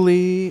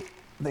 Hopefully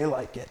they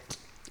like it.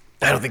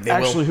 I don't think they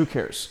Actually, will. who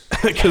cares?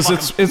 Because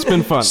it's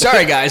been fun.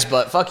 Sorry, guys,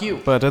 but fuck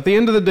you. But at the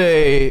end of the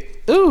day,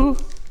 ooh.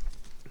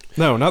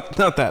 No, not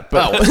that. But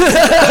Oh.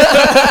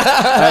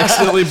 I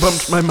accidentally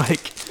bumped my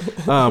mic.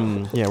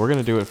 Yeah, we're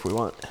gonna do it if we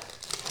want.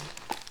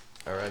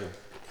 Alrighty.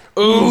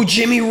 Ooh,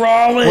 Jimmy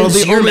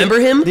Rollins. You remember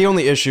him? The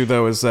only issue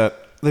though is that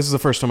this is the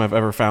first time I've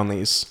ever found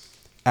these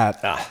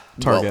at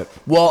Target.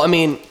 Well, I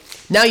mean,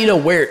 now you know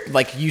where.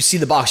 Like, you see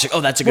the box. Like,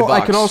 oh, that's a good Well,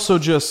 box. I could also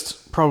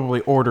just probably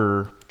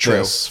order True.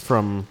 this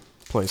from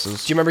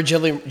places. Do you remember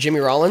Jimmy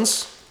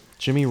Rollins?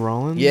 Jimmy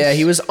Rollins? Yeah,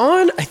 he was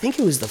on. I think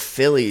it was the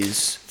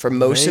Phillies for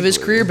most of his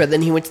Vaguely. career, but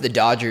then he went to the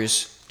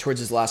Dodgers towards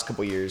his last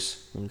couple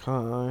years.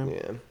 Okay.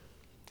 Yeah.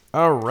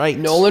 All right.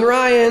 Nolan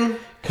Ryan.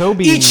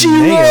 Kobe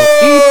Ichiro!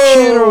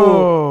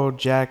 Ichiro.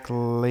 Jack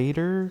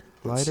Leiter.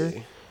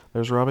 see.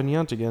 There's Robin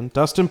Yount again.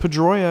 Dustin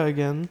Pedroia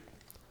again.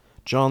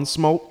 John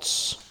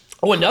Smoltz.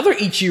 Oh, another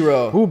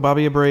Ichiro. Ooh,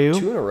 Bobby Abreu.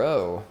 2 in a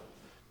row.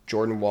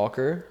 Jordan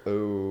Walker.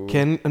 Oh.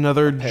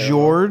 Another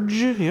George.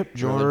 Yep,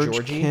 Another George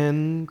Georgie.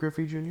 Ken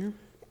Griffey Jr.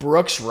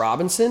 Brooks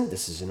Robinson.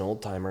 This is an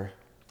old timer.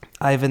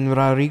 Ivan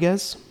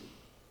Rodriguez.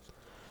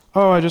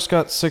 Oh, I just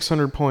got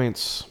 600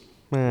 points.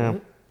 Yeah,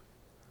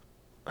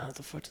 What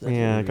the fuck does that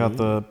yeah, I mean? got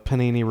the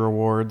Panini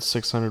rewards,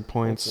 600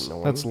 points.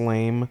 annoying. That's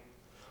lame.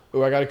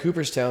 Oh, I got a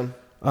Cooperstown.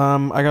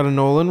 I got a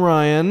Nolan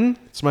Ryan.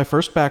 It's my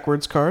first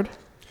backwards card.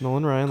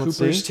 Nolan Ryan, let's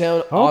see.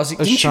 Cooperstown. Oh, Ozzie. a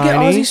Didn't you get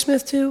shiny. Ozzie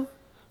Smith too?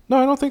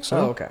 No, I don't think so.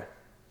 Oh, okay.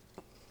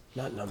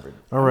 Not numbered.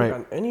 All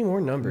right. Any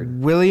more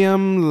numbered?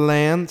 William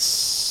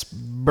Lance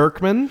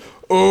Berkman.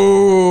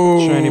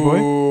 Oh. Shiny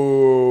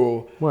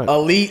boy. What?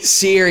 Elite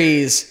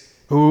Series.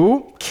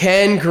 Ooh.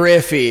 Ken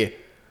Griffey.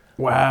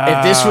 Wow.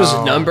 If this was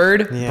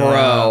numbered,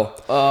 bro.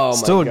 Oh,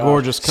 Still my a gosh.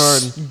 gorgeous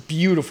card.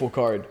 Beautiful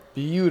card.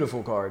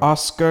 Beautiful card.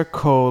 Oscar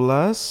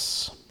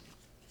Colas.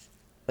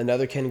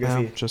 Another Ken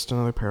Griffey. Just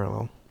another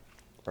parallel.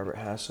 Robert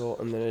Hassel.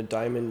 And then a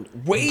diamond.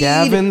 Wade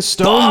Gavin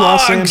Stone, Boggs!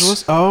 Los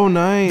Angeles. Oh,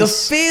 nice. The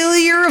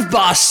failure of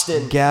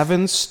Boston.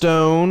 Gavin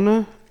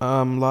Stone,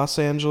 Los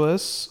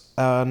Angeles,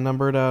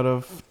 numbered out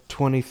of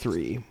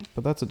 23.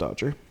 But that's a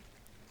Dodger.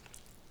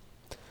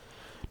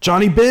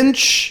 Johnny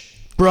Bench.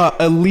 Bruh,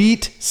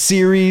 Elite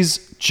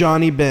Series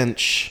Johnny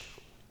Bench.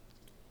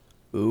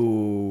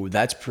 Ooh,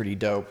 that's pretty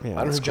dope. Yeah, I don't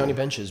know that's who Johnny cool.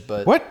 Bench is,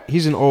 but... What?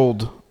 He's an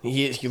old.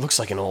 He looks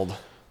like an old.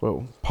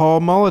 Whoa.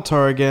 Paul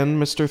Molitor again,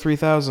 Mr.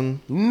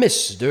 3000.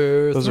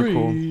 Mr. Those are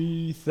cool.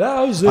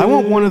 3000. I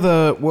want one of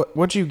the...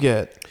 What'd you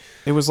get?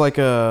 It was like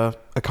a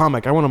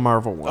comic. I want a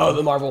Marvel one. Oh,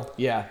 the Marvel.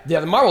 Yeah. Yeah,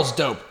 the Marvel's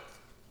dope.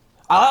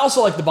 I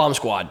also like the Bomb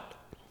Squad.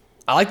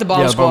 I like the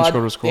Bomb the Squad. Bomb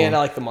Squad was cool. And I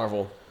like the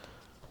Marvel.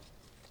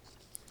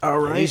 All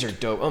right. These are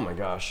dope. Oh, my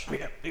gosh.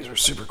 Yeah, these are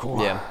super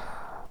cool. Yeah.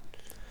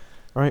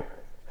 All right.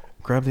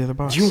 Grab the other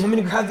box. Do you want me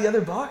to grab the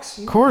other box?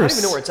 Of course. I don't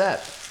even know where it's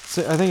at.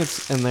 So, I think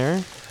it's in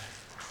there.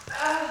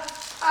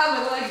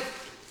 I'm like...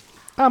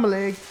 I'm a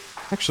leg.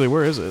 Actually,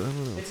 where is it? I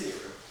don't know. It's in your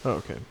room. Oh,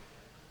 okay.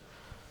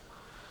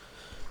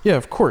 Yeah,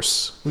 of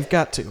course. We've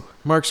got to.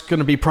 Mark's going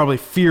to be probably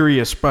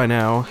furious by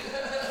now.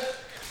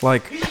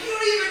 Like... You don't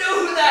even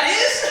know who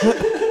that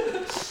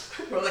is?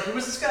 We're like, who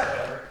is this guy?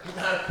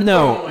 Whatever.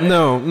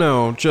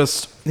 No.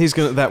 Just, he's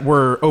going to... That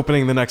we're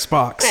opening the next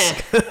box.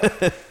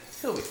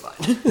 He'll be fine.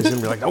 He's going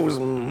to be like, those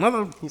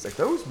mother... He's like,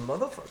 those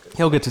motherfuckers.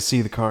 He'll get to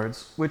see the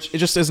cards, which it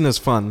just isn't as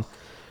fun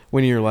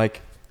when you're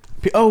like,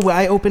 oh,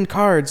 I opened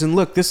cards, and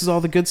look, this is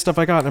all the good stuff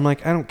I got. And I'm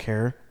like, I don't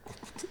care.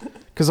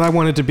 Because I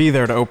wanted to be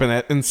there to open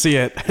it and see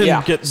it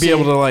and be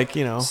able to, like,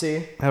 you know,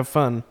 have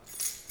fun.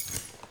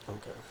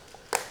 Okay.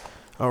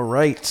 All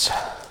right. It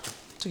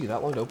took you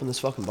that long to open this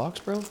fucking box,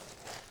 bro?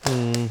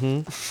 Mm-hmm.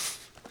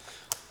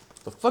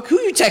 The fuck?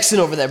 Who you texting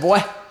over there,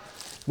 boy?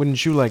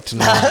 Wouldn't you like to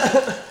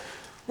know?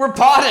 We're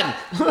potting.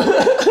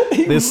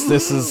 This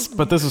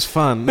is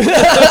fun.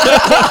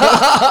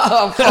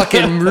 Oh,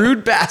 fucking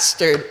rude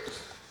bastard.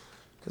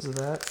 Because of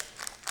that.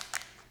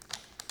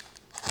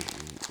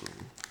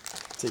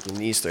 Taking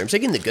these three. I'm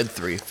taking the good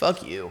three.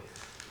 Fuck you.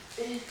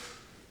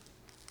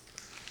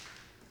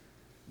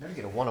 Better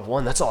get a one of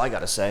one. That's all I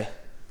gotta say.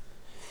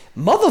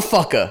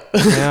 Motherfucker.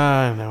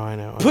 Yeah, I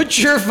know. Put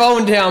your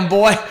phone down,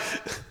 boy.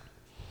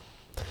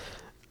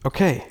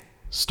 Okay,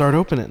 start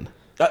opening.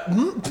 Fucking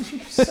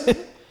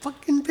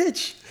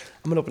bitch.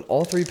 I'm gonna open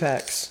all three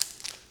packs.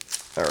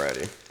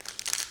 Alrighty.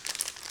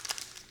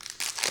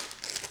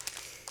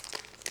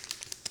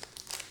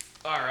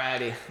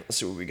 Alrighty. Let's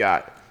see what we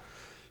got.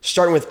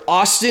 Starting with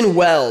Austin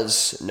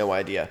Wells. No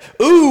idea.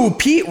 Ooh,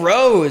 Pete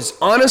Rose.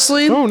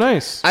 Honestly. Oh,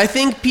 nice. I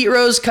think Pete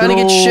Rose kind of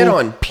gets shit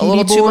on. Petey A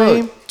little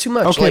boy. too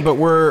much. Okay, like,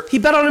 but he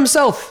bet on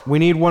himself. we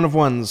need one of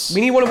ones.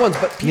 We need one of ones,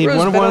 but Pete need Rose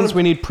one of bet on ones. him.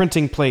 We need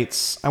printing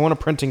plates. I want a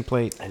printing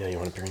plate. I know you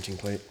want a printing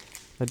plate.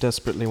 I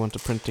desperately want a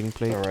printing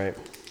plate. All right.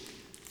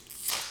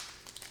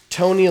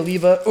 Tony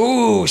Oliva.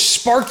 Ooh,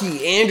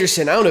 Sparky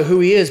Anderson. I don't know who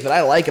he is, but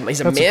I like him. He's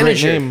a That's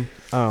manager. a great name.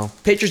 Oh.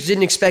 Patriots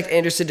didn't expect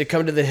Anderson to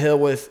come to the hill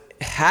with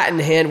hat in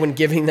hand when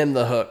giving them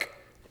the hook.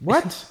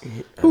 What?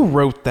 Who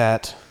wrote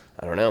that?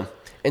 I don't know.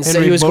 And said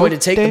Henry he was going to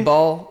take the Bote?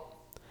 ball.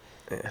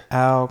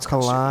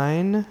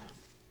 Alkaline.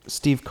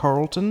 Steve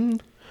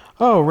Carlton.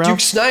 Oh, Ralph. Duke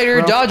Snyder,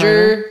 Ralph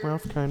Dodger. Kiner,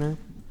 Ralph Kiner.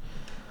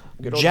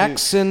 Good old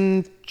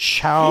Jackson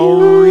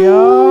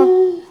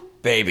Chauria.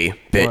 Baby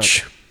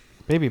bitch. What?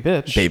 Baby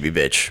bitch. Baby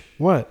bitch.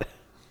 What?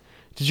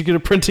 Did you get a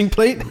printing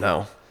plate?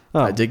 No.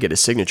 Oh. I did get a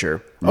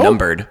signature.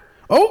 Numbered.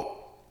 Oh.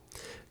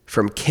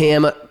 From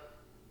Cam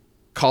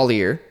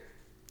Collier.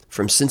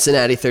 From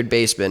Cincinnati, third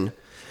baseman.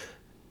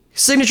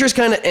 Signature's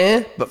kind of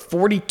but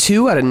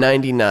 42 out of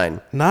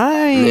 99.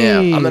 Nice. Yeah,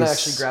 I'm going to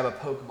actually grab a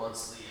Pokemon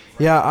sleeve.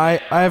 Yeah, I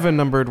have a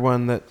numbered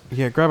one that...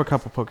 Yeah, grab a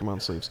couple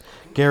Pokemon sleeves.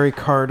 Gary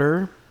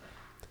Carter.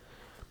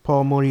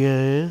 Paul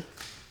Morier.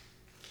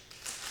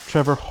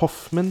 Trevor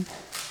Hoffman.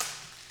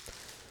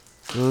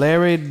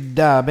 Larry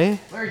Doby.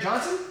 Larry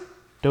Johnson?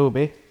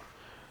 Doby.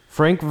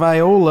 Frank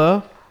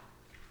Viola.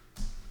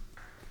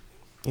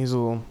 He's a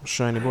little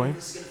shiny boy.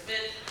 This is going to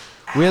fit.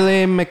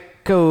 Willie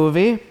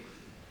McCovey.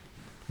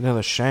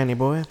 Another shiny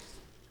boy.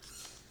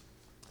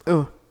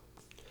 Oh.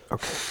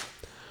 Okay.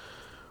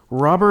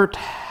 Robert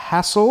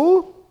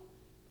Hassel.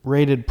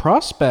 Rated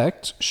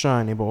prospect.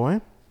 Shiny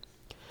boy.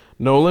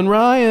 Nolan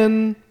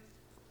Ryan.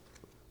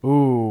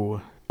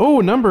 Ooh.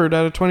 Oh, numbered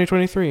out of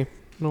 2023.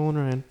 Nolan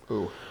Ryan.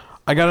 Ooh.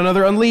 I got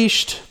another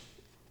Unleashed.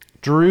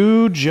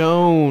 Drew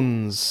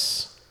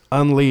Jones.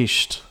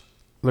 Unleashed.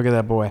 Look at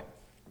that boy.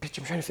 Bitch,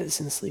 I'm trying to fit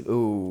this in the sleeve.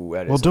 Ooh,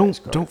 that is Well, a nice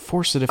card. don't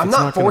force it if I'm it's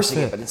not not going to forcing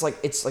fit. it, but it's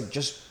like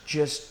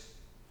just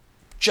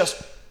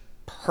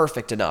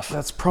perfect enough.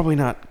 That's probably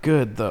not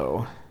good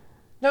though.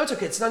 No, it's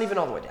okay. It's not even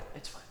all the way down.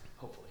 It's fine.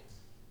 Hopefully.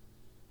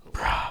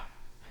 I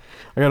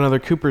got another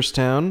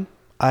Cooperstown.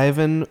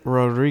 Ivan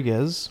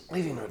Rodriguez.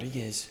 Ivan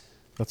Rodriguez.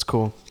 That's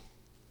cool.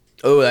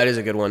 Oh, that is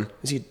a good one.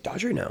 Is he a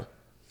Dodger now?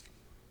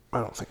 I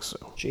don't think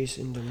so.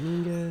 Jason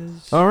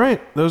Dominguez. All right,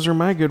 those are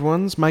my good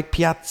ones. Mike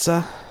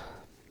Piazza.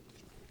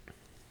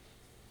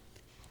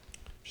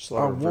 Just a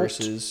lot of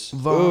verses.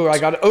 Vaught. Oh, I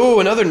got it. Oh,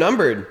 another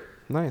numbered.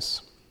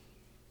 Nice.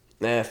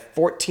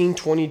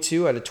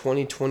 1422 out of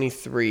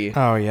 2023.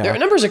 Oh, yeah. Their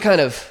numbers are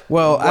kind of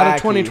Well, wacky. out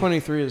of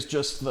 2023 is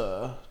just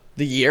the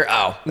year.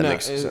 Oh, that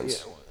makes it-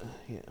 sense.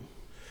 Yeah.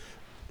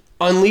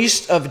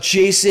 Unleashed of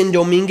Jason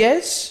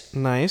Dominguez.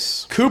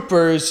 Nice.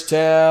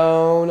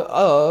 Cooperstown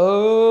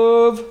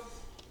of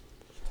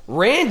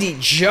Randy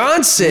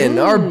Johnson,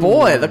 our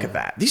boy. Look at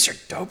that. These are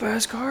dope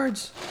ass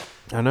cards.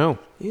 I know.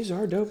 These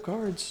are dope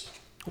cards.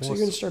 Looks like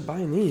you're gonna start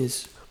buying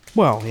these.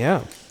 Well,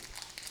 yeah.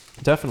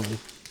 Definitely.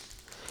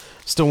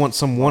 Still want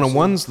some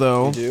one-on-ones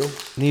though.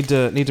 You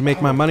do? Need to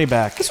make my money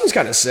back. This one's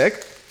kind of sick.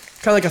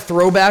 Kind of like a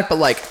throwback, but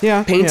like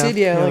painted.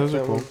 Yeah, I like those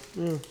that are cool. one.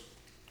 Yeah.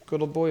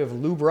 Good old boy of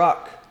Lou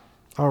Brock.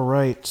 All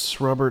right,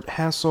 Robert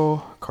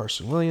Hassel,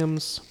 Carson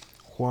Williams,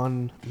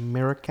 Juan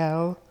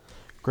Miracal,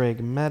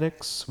 Greg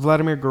Maddox,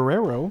 Vladimir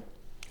Guerrero.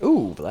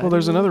 Ooh, Well,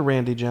 there's another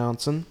Randy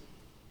Johnson.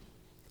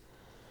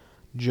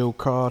 Joe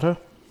Carter.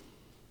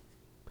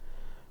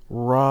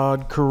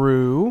 Rod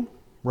Carew.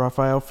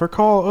 Rafael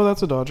Furcal. Oh,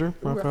 that's a Dodger.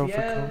 Rafael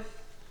Furcal.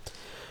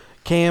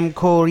 Cam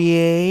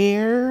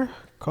Collier.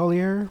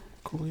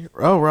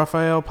 Oh,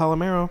 Rafael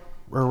Palomero.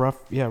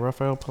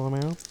 Rafael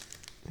Palomero.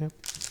 Yep.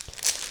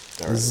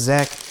 Right.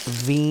 Zach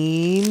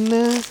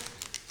Veen.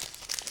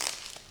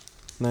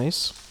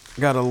 Nice.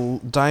 Got a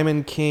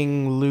Diamond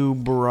King Lou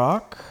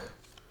Brock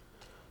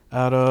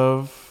out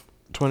of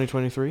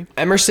 2023.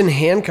 Emerson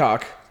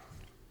Hancock.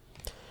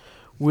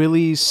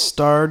 Willie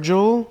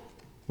Stargell.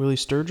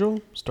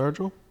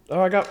 Oh,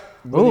 I got.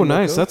 Oh,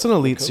 nice. That's an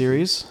Elite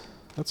Series.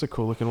 That's a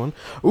cool looking one.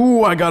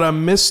 Ooh, I got a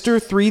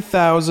Mr.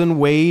 3000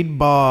 Wade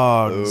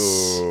Boggs.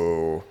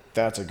 Ooh,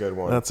 that's a good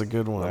one. That's a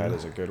good one. That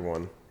is a good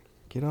one.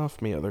 Get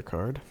off me, other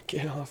card.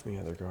 Get off me,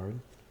 other card.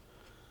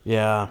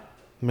 Yeah,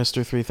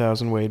 Mr.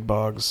 3000 Wade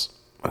Boggs.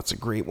 That's a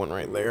great one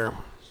right there.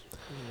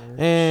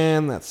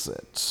 And that's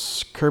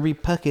it. Kirby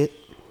Puckett.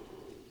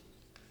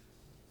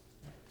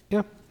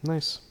 Yeah,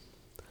 nice.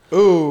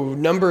 Ooh,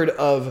 numbered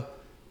of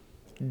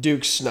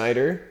Duke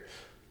Snyder.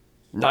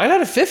 9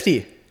 out of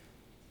 50.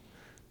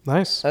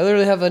 Nice. I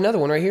literally have another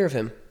one right here of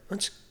him.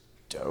 That's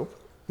dope.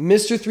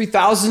 Mr.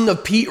 3000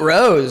 of Pete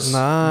Rose.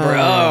 Nice.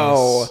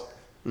 Bro.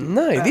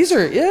 Nice. These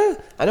are, yeah.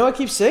 I know I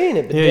keep saying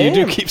it, but Yeah, damn.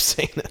 you do keep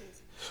saying that.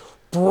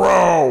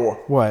 Bro.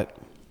 What?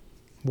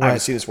 I haven't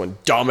seen this one.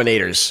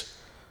 Dominators.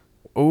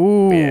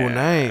 Ooh, Yeah,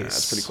 nice.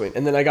 That's pretty clean.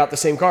 And then I got the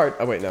same card.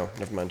 Oh, wait, no.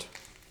 Never mind.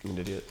 I'm an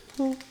idiot.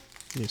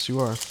 Yes, you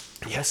are.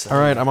 Yes. All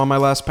right, I'm on my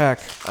last pack.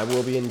 I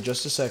will be in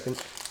just a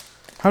second.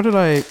 How did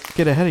I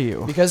get ahead of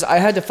you? Because I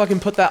had to fucking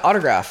put that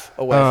autograph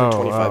away for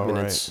 25 oh,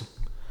 minutes. right.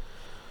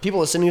 People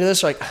listening to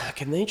this are like,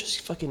 can they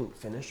just fucking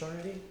finish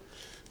already?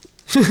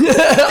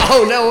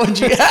 Oh, no. What'd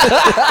you...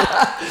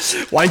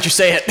 Why didn't you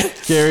say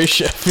it? Gary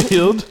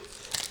Sheffield.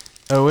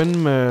 Owen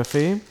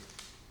Murphy.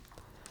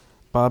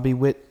 Bobby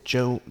Witt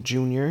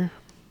Jr.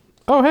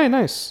 Oh, hey,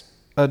 nice.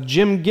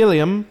 Jim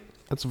Gilliam.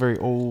 That's a very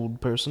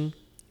old person.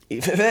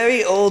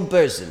 Very old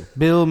person.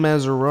 Bill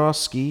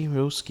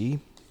Mazeroski.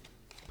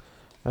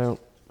 I don't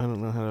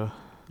know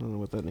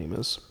what that name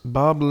is.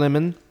 Bob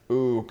Lemon.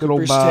 Ooh, good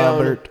old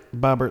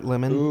Bobbert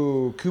Lemon.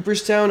 Ooh,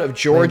 Cooperstown of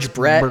George Lance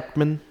Brett.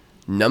 Berkman.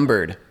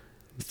 Numbered.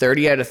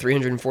 30 out of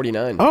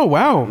 349. Oh,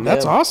 wow.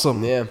 That's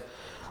awesome. Yeah.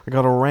 I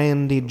got a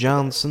Randy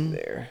Johnson.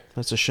 There.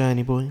 That's a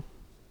shiny boy.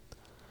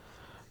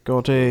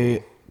 Got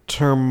a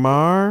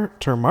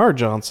Termar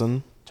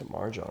Johnson.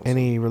 Tamar Johnson.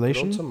 Any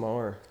relation? Little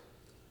Tamar.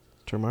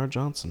 Termar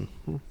Johnson.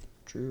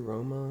 Drew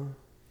Roma.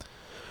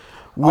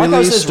 Willie I like how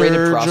it says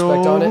rated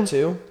prospect on it,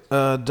 too.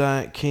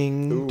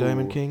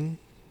 Diamond King.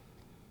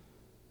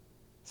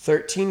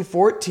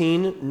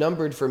 13-14,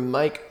 numbered for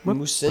Mike What the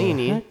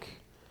Mussini. heck?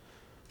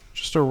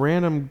 Just a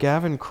random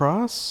Gavin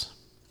Cross?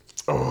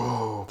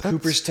 Oh, That's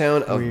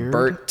Cooperstown of weird.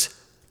 Bert.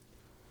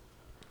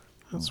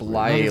 That's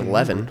July weird.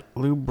 11.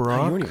 Lou Oh,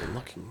 Brock. you weren't even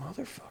looking,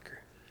 motherfucker.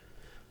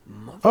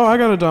 Oh, I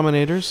got a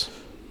Dominators.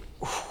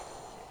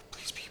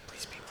 Please be.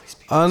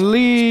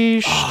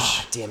 Unleashed.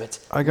 Ah, damn it.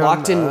 I got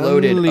Locked and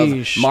loaded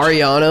Unleashed. of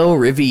Mariano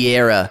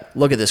Riviera.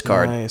 Look at this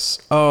card. Nice.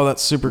 Oh,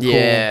 that's super cool.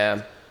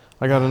 Yeah.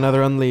 I got another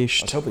I was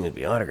Unleashed. hoping it'd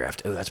be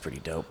autographed. Oh, that's pretty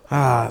dope.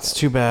 It's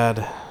too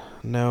bad.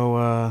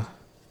 No,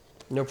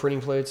 No printing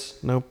plates.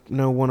 no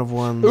one of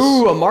ones.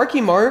 Ooh, a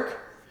Marky Mark.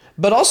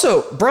 But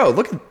also, bro,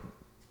 look.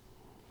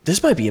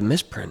 This might be a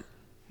misprint.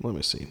 Let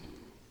me see.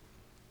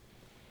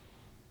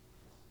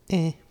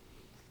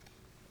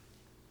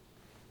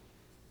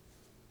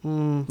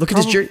 Look at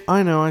his jersey.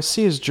 I know, I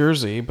see his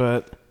jersey,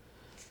 but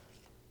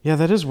yeah,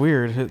 that is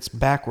weird. It's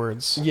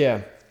backwards.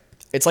 Yeah.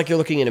 It's like you're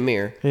looking in a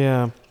mirror.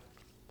 Yeah.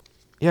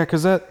 Yeah,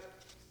 because have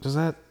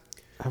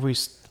we...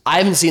 I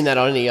haven't seen that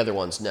on any other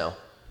ones, no.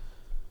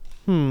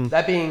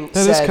 That being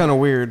That said, is kind of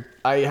weird.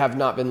 I have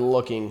not been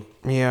looking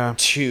Yeah.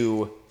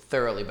 too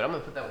thoroughly, but I'm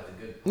gonna put that with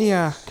the good.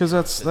 Yeah, because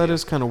that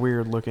is kind of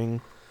weird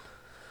looking.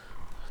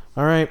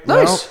 All right.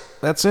 Nice. Well,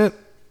 that's it.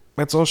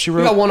 That's all she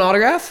wrote. We got one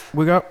autograph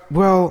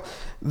Well,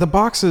 the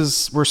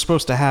boxes were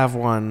supposed to have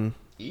one.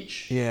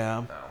 each.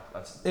 Yeah. No,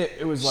 that's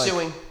It was like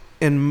suing.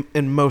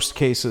 in most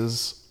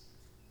cases,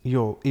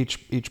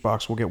 each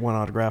box will get one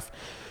autograph.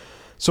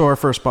 So our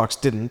first box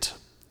didn't.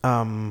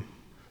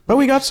 But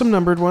we got some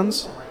numbered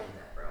ones.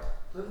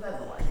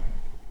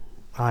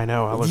 I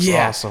know, it looks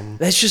awesome.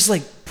 That's just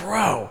like,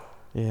 bro.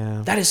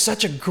 Yeah. That is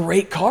such a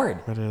great card.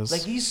 It is.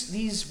 Like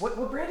these. What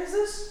brand is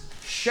this?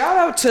 Shout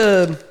out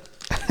to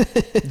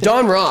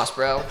donruss,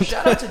 bro.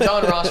 Shout out to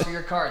donruss for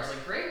your cards.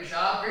 Like, great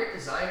job, great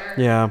designer.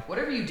 Yeah.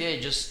 Whatever you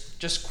did, just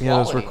quality. Yeah,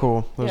 those were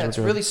cool. Those were it's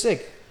good. really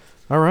sick.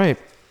 All right.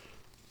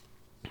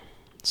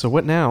 So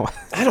what now?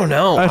 I don't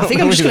know. I think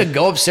know I'm just either. gonna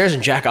go upstairs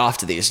and jack off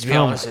to these. To be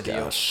honest with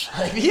gosh. you,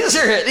 like,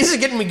 these are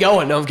getting me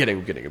going. No, I'm kidding.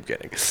 I'm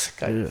kidding.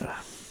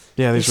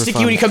 Yeah, these were Sticky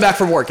fun. when you come back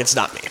from work. It's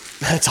not me.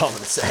 That's all I'm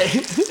gonna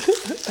say.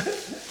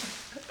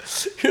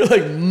 You're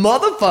like,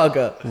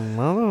 motherfucker.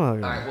 All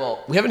right.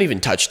 Well, we haven't even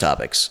touched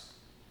topics.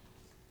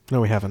 No,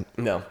 we haven't.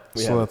 No.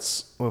 We So haven't.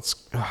 let's.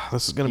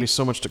 This is gonna be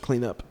so much to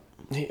clean up.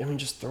 I mean,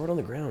 just throw it on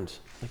the ground.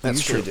 Like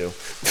That's we usually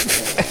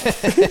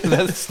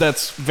do.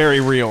 That's very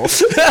real.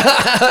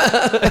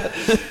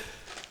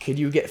 Could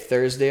you get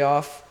Thursday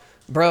off,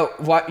 bro?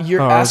 Why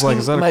you're I was asking like,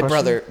 is that a my question?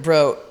 brother,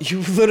 bro? You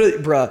literally,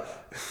 bro.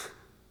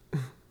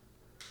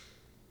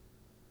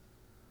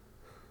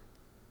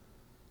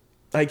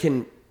 I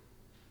can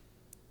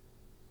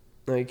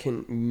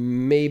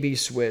maybe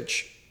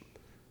switch,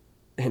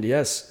 and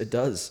yes, it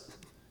does.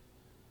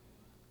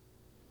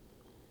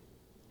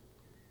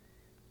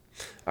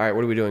 All right,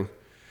 what are we doing?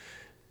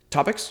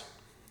 Topics?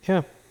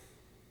 Yeah.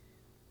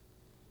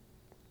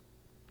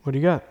 What do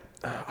you got?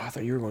 I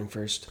thought you were going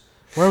first.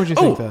 Why would you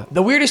think that?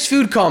 The weirdest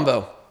food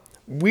combo.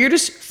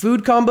 Weirdest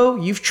food combo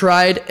you've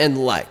tried and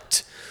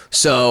liked.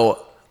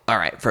 So, all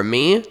right, for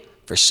me,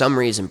 for some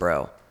reason,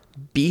 bro,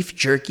 beef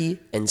jerky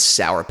and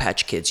Sour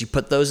Patch Kids. You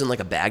put those in like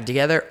a bag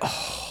together.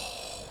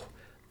 Oh,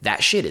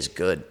 that shit is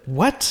good.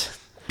 What?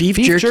 Beef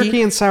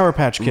jerky and Sour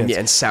Patch Kids. Yeah,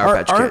 and Sour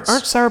Patch Kids.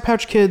 Aren't Sour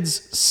Patch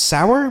Kids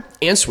sour?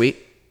 And sweet.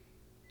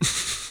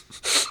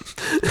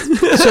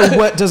 So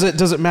what does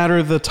it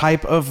matter the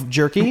type of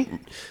jerky?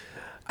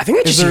 I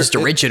think that's just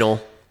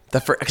original.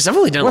 Because I've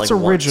only done What's it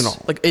like original?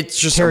 once. Like, it's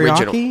just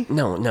Teriyaki?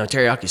 original. No,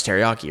 teriyaki is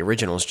teriyaki.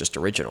 Original is just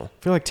original.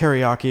 I feel like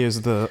teriyaki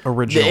is the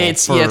original.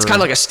 It's kind of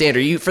like a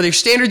standard. For their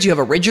standards, you have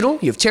original,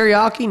 you have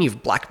teriyaki, and you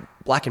have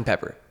black and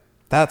pepper.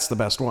 That's the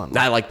best one.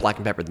 I like black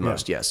and pepper the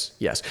most. Yes.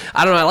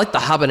 I don't know. I like the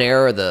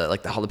habanero or the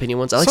jalapeno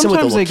ones. I like some with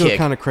a Sometimes little they go kick.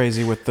 kind of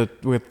crazy with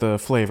the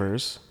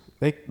flavors.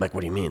 They Like, what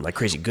do you mean? Like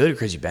crazy good or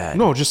crazy bad?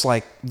 no, just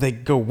like they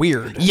go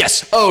weird.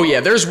 Yes. Oh yeah.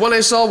 There's one I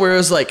saw where it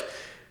was like,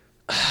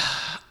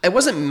 it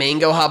wasn't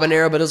mango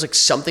habanero, but it was like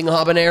something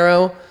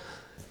habanero.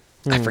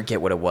 I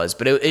forget what it was,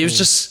 but it was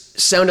just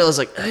sounded. I was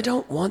like, I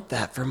don't want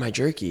that for my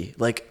jerky.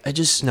 Like, I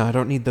just No, I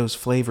don't need those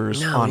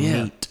flavors on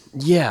meat.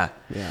 Yeah.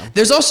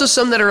 There's also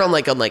some that are on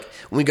like when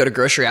we go to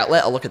grocery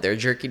outlet, I'll look at their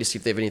jerky to see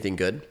if they have anything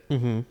good.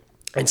 Mm-hmm.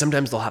 And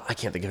sometimes they'll have. I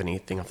can't think of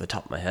anything off the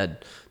top of my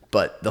head,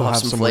 but they'll have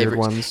some flavors. weird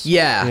ones.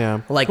 Yeah.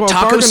 Like Well,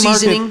 taco Bargain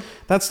seasoning. Market,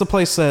 that's the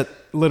place that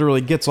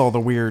literally gets all the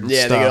weird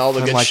Yeah, stuff. they get all the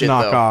and good like shit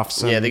knockoffs.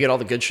 though. And Yeah, they get all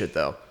the good shit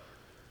though.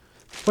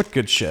 what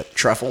good shit?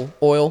 Truffle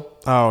oil.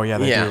 Oh yeah,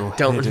 they do.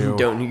 Don't They do.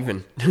 don't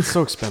even. It's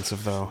so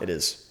expensive though. It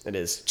is.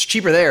 It's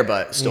cheaper there,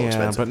 but still yeah,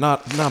 expensive.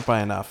 but not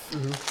by enough.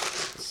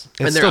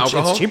 And their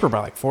alcohol? It's cheaper by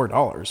like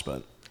 $4,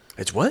 but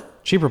It's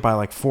what? cheaper by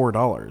like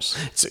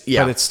 $4.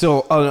 Yeah. But it's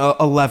still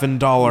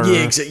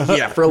 $11.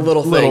 Yeah, for a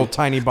little thing. Little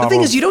tiny bottle. The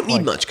thing is, you don't need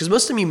like- much because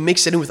most of them you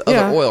mix it in with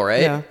other oil,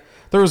 right? Yeah.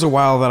 There was a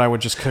while that I would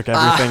just cook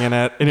everything in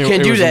it, and it,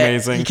 can't it do was that.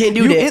 amazing. You can't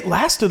do that. It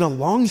lasted a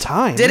long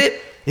time. Did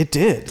it? It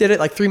did. Did it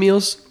like 3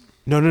 meals?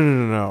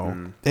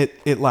 No.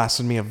 It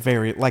lasted me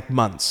like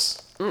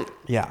months.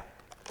 Yeah.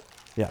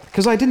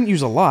 Because I didn't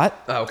use a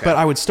lot. Oh, okay. But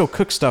I would still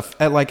cook stuff.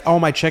 At like all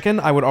my chicken,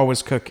 I would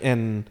always cook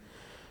in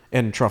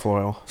truffle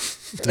oil.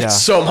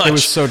 That's so much. It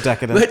was so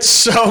decadent. That's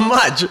so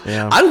much.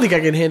 Yeah. I don't think I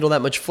can handle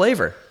that much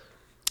flavor.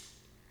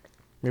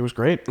 It was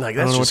great. Like, I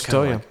don't that's know what just to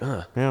tell you. kinda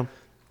like, Yeah.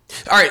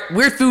 All right,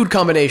 weird food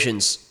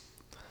combinations.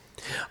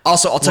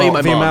 Also, I'll tell you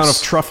my the mom's. amount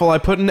of truffle I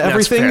put in That's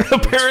everything, fair.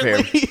 That's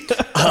apparently.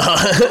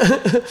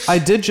 I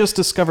did just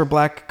discover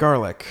black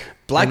garlic.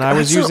 And I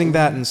was that's using not-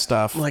 that and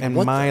stuff. like, and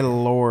what my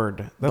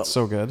lord, that's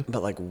so good.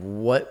 But like,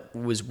 what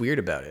was weird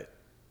about it?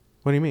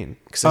 What do you mean?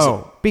 It's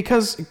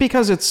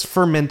Because it's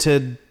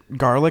fermented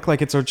garlic.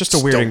 Like it's just a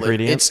weird Don't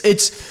ingredient.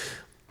 It's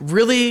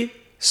really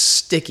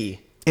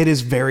sticky. It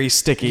is very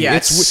sticky. Yeah,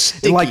 it's it's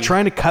sticky. like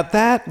trying to cut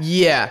that.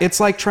 Yeah. It's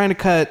like trying to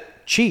cut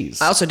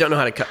cheese. I also don't know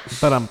how to cut.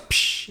 But I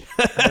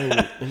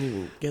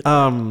didn't get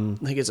that.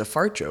 I think it's a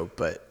fart joke,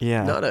 but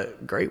Yeah. not a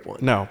great one.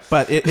 no,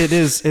 but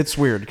it's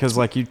weird because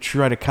like you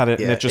try to cut it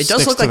and Yeah, it just it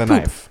does sticks look to like the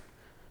poop. knife.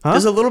 Huh?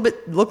 Does a little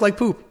bit look like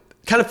poop?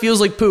 Kind of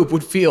feels like poop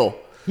would feel.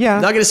 Yeah.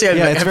 I'm not gonna say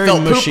Yeah, I've it's very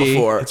felt mushy. poop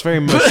before. It's very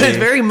But mushy. it's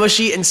very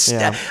mushy and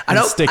Yeah. I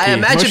don't. Sticky. I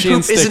imagine Mushy poop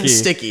and isn't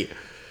sticky. sticky.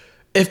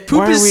 If poop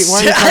Why are is,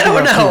 we I talking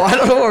don't about know. poop? I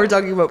don't know why we're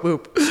talking about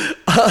poop.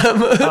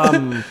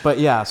 But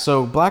yeah,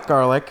 so black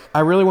garlic. I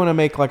really want to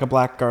make like a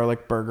black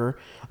garlic burger.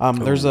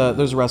 There's a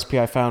recipe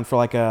I found for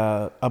like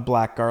a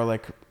black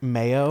garlic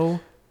mayo.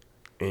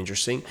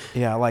 Interesting.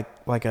 Yeah,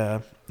 like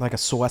a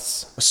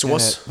sauce. A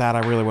sauce? in it that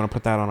I really want to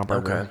put that on a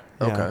burger.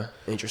 Okay. Yeah. Okay.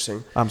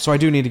 Interesting. So I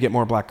do need to get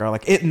more black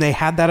garlic. And they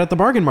had that at the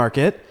bargain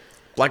market.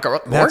 Black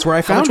garlic. That's where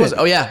I How much found was it.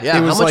 Oh yeah, yeah.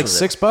 It How was much like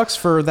was it? $6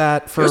 for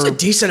that. For It was a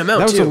decent amount.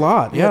 That was too. a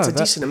lot. Yeah, it's a that-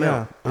 decent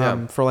amount.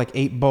 Yeah. For like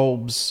 8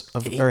 bulbs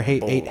of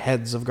eight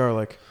heads of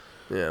garlic.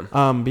 Yeah.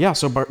 But yeah,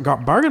 so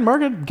bargain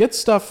market gets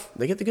stuff.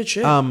 They get the good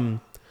shit.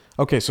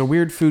 Okay, so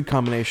weird food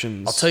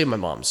combinations. I'll tell you my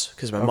mom's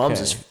because my mom's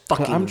is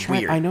fucking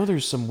weird. I know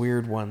there's some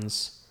weird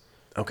ones.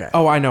 Okay.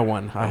 Oh, I know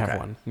one. I have Okay.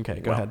 one. Okay,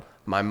 go Well, ahead.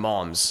 My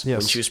mom's, Yes.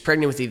 when she was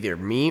pregnant with either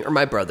me or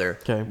my brother,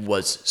 Okay.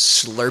 was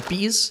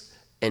Slurpees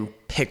and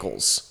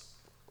pickles.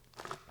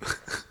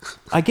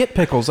 I get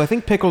pickles. I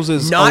think pickles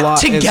is Not a lot.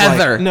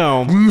 together.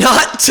 No.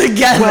 Not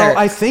together. Well,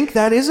 I think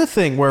that is a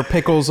thing where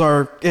pickles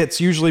are. It's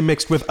usually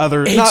mixed with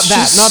other. It's not that.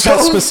 just Not that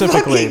so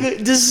specifically.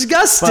 fucking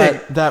disgusting.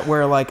 But that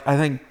where like I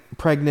think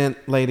pregnant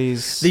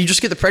ladies. You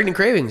just get the pregnant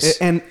cravings.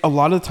 And a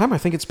lot of the time, I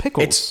think it's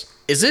pickles.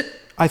 Is it?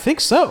 I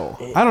think so.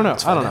 I don't know.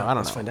 Let's I don't find know. out. I don't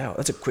Let's know. find out.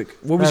 That's a quick.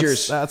 What was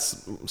yours?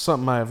 That's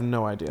something I have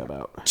no idea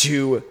about.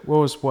 To What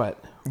was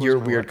what? your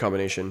weird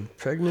combination.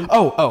 Pregnant.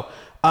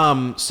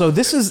 So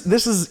this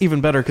is even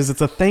better because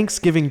it's a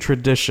Thanksgiving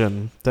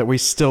tradition that we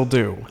still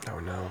do. Oh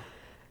no.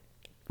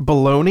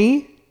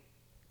 Bologna,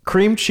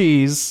 cream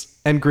cheese,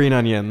 and green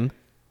onion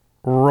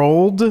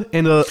rolled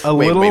in a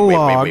little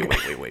log,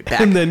 Wait.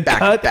 and then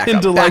cut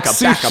into like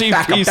sushi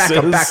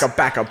pieces.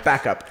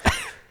 Back up.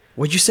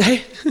 What'd you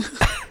say?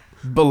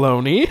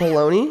 Bologna,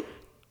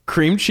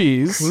 cream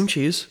cheese,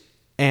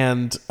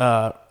 and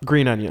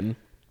green onion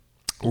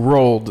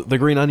rolled. The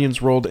green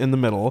onion's rolled in the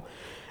middle,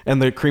 and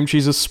the cream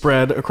cheese is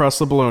spread across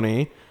the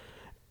bologna,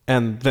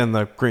 and then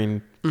the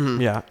green,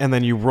 and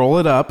then you roll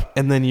it up,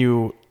 and then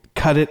you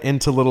cut it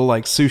into little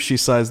like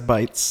sushi-sized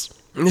bites,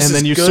 and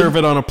then you serve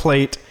it on a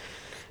plate.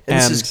 And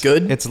this is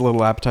good? It's a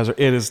little appetizer.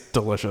 It is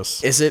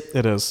delicious. Is it?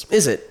 It is.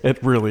 Is it?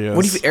 It really is.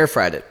 What if you air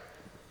fried it?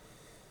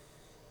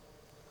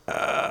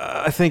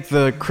 I think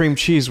the cream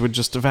cheese would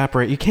just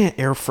evaporate. You can't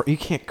you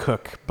can't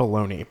cook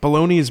bologna.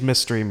 Bologna is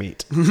mystery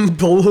meat.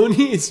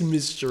 Bologna is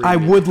mystery. I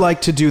would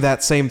like to do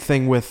that same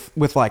thing with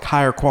like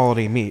higher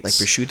quality meats. Like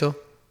prosciutto?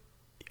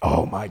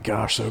 Oh my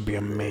gosh, that would be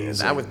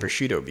amazing. That with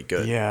prosciutto would be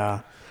good.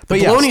 Yeah. But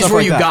yeah, bologna's stuff where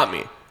like you that. got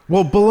me.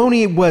 Well,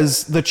 bologna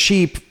was the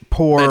cheap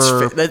pour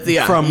from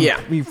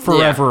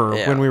forever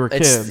when we were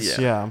kids.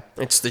 Yeah.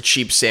 It's the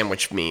cheap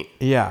sandwich meat.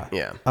 Yeah.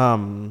 Yeah.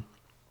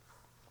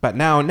 But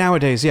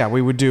nowadays, yeah,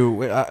 we would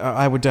do.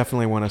 I would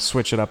definitely want to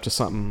switch it up to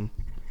something,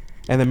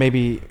 and then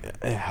maybe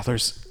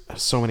there's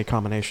so many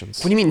combinations.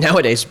 What do you mean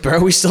nowadays, bro?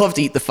 We still have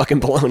to eat the fucking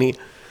bologna.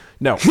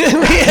 No.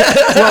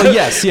 Well,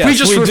 yes, we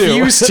just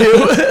refuse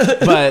to.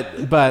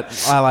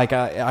 but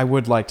I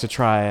would like to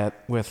try it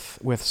with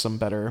some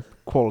better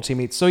quality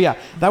meat. So yeah,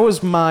 that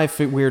was my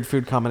weird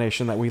food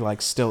combination that we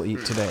like still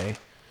eat today,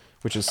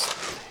 which is.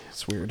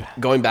 It's weird.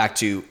 Going back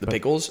to the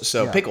pickles.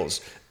 So pickles.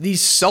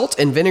 These salt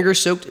and vinegar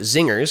soaked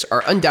zingers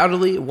are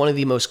undoubtedly one of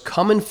the most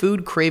common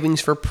food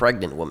cravings for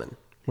pregnant women.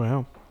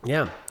 Wow.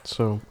 Yeah.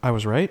 So I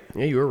was right.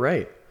 Yeah, you were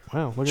right.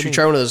 Wow. Look Should at we me.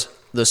 try one of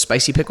those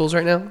spicy pickles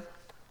right now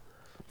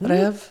that I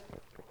have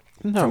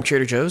No. from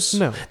Trader Joe's?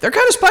 No. They're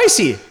kind of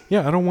spicy.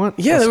 Yeah, I don't want.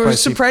 Yeah, a they were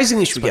spicy-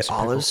 surprisingly. Should we get spicy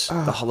pickle. olives?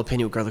 The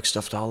jalapeno garlic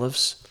stuffed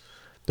olives.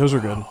 Those are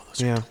good.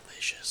 Those are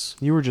delicious.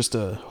 You were just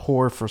a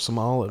whore for some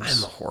I'm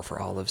olives. a whore for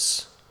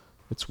olives.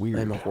 It's weird.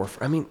 I'm a whore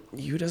for. I mean,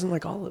 who doesn't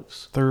like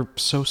olives? They're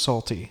so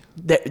salty.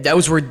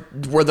 Those were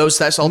those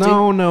that salty?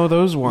 No,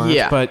 those weren't.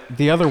 Yeah. But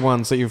the other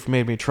ones that you've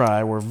made me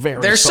try were very.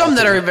 There's salty. some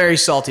that are very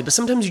salty, but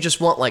sometimes you just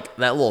want like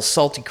that little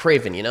salty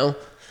craving, you know?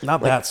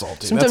 not that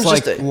salty. sometimes That's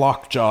like just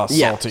lockjaw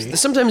salty. Yeah.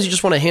 Sometimes you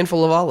just want a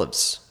handful of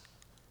olives.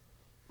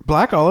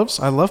 Black olives.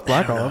 I love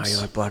black I don't know how olives. you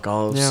like black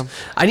olives. Yeah.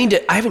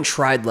 I haven't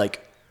tried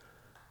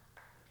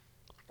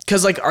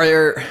because are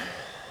there.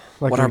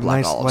 Like What are they're black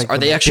nice, olives? like Are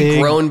they the actually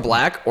big- grown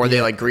black, or are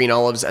they like green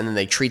olives and then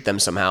they treat them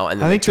somehow and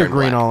then I think they they're turn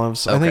green black?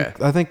 olives. Okay.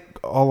 I think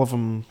all of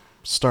them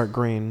start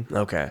green.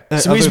 Okay. other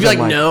Somebody's be than,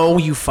 like, "No,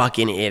 you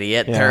fucking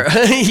idiot!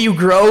 Yeah. You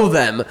grow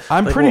them."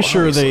 I'm Like, pretty well,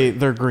 sure obviously.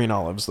 they're green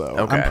olives though.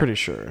 Okay. I'm pretty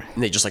sure.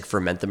 And they just like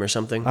ferment them or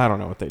something, I don't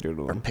know what they do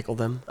to or them. pickle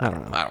them. I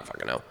don't know. I don't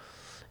fucking know.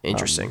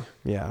 Interesting.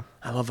 Yeah.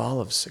 I love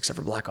olives, except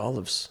for black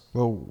olives.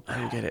 Whoa. I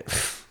don't get it.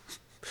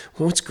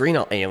 What's green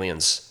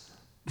aliens?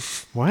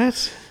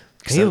 What?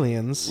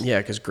 Aliens? Yeah,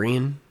 because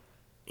green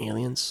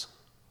aliens.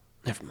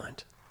 Never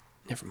mind.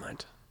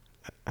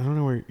 I don't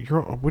know where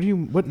you're.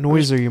 What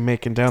noise are you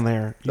making down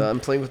there? I'm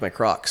playing with my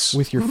Crocs.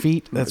 With your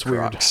feet? That's The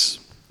weird. Crocs.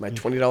 My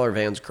 $20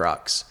 Vans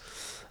Crocs.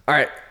 All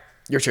right,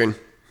 your turn.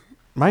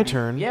 My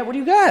turn. Yeah, what do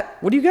you got?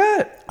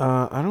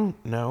 I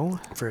don't know.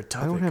 For a I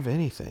topic. don't have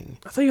anything.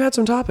 I thought you had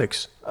some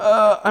topics.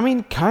 I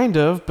mean, kind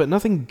of, but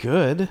nothing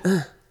good.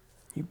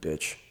 You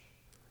bitch.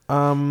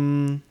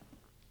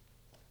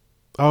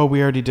 Oh,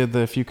 we already did the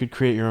if you could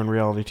create your own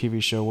reality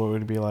TV show, what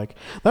would it be like?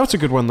 That was a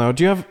good one though.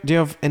 Do you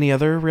have any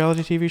other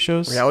reality TV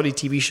shows? Reality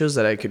TV shows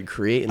that I could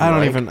create? I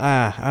don't even.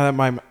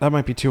 That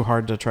might be too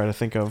hard to try to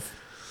think of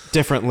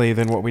differently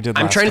than what we did.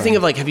 I'm last trying to time. think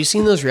of like, have you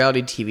seen those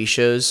reality TV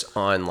shows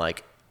on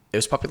like? It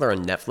was popular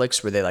on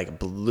Netflix where they like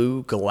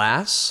blew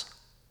glass.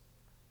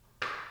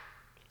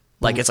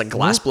 Like it's like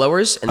glass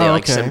blowers, and they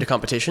like send them to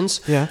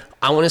competitions. Yeah.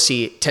 I want to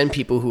see 10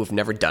 people who have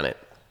never done it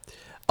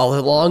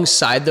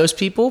alongside those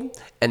people,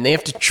 and they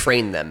have to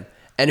train them.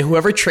 And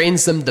whoever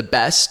trains them the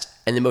best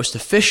and the most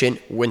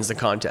efficient wins the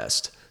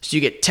contest. So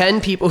you get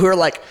 10 people who are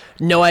like,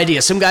 no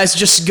idea. Some guys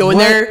just go in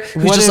there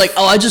who's just like,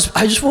 oh, I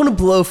just want to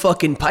blow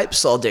fucking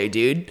pipes all day,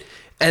 dude.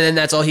 And then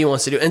that's all he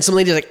wants to do. And some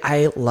lady's like,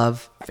 I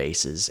love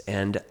vases,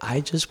 and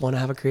I just want to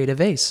have a creative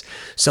vase.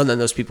 So then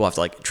those people have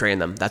to like train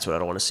them. That's what I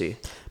don't want to see.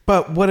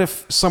 But what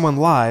if someone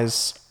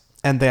lies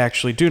and they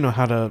actually do know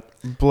how to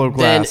blow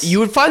glass? Then you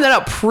would find that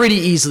out pretty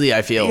easily,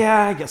 I feel.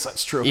 Yeah, I guess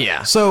that's true.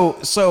 Yeah.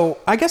 So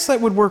I guess that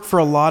would work for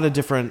a lot of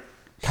different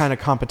kind of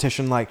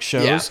competition like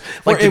shows. Yeah.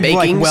 Like the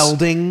bakings. Like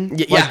welding.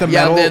 Yeah, like the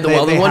metal. the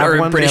welding one,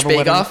 or British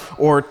Bake Off.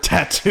 Or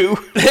tattoo.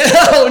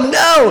 Oh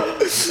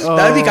no!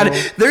 That'd be kind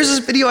of. There's this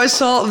video I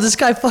saw of this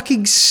guy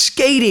fucking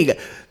skating.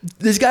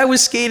 This guy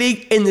was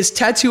skating, and this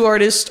tattoo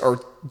artist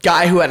or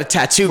guy who had a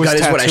tattoo gun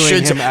is what I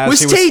should say.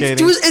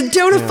 Was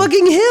down a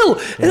fucking hill,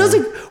 and I was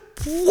like,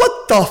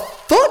 "What the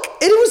fuck?"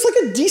 And it was like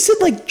a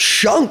decent like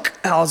chunk.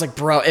 And I was like,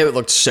 "Bro, it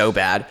looked so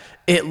bad.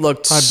 It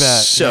looked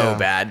so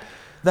bad."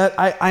 That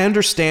I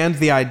understand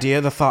the idea,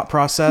 the thought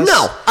process.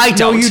 No, I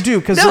don't. No, you do,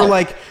 because you're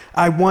like,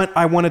 I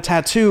want a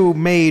tattoo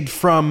made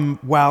from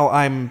while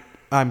I'm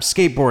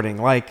skateboarding.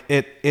 Like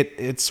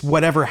it's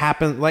whatever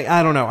happened. Like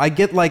I don't know. I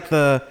get like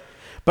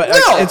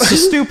it's a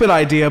stupid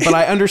idea, but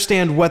I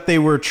understand what they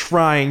were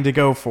trying to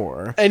go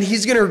for. And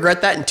he's gonna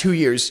regret that in 2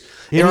 years.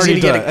 He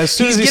already does. As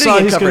soon as he saw,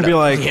 he's gonna be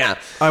like,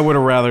 I would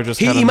have rather just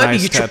had a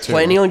nice tattoo. He might be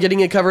planning on getting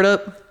it covered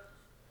up.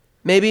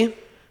 Maybe.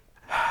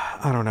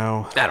 I don't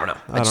know.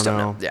 I just don't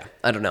know. Yeah,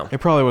 I don't know. It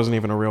probably wasn't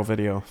even a real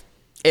video.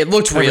 It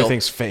looked real.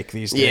 Everything's fake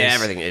these days. Yeah,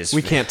 everything is.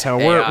 We can't tell.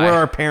 We're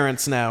our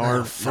parents now,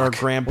 our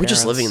grandparents. We're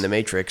just living in the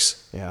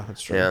Matrix. Yeah,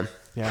 that's true.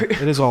 Yeah.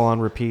 It is all on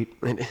repeat.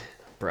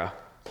 Bro.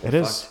 It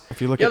is.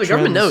 If you look at the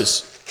government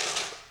knows.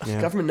 Yeah.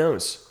 The government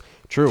knows.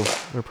 True.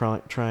 They're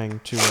probably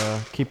trying to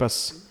keep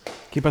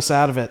us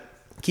out of it.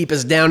 Keep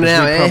us down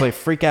now, eh? Probably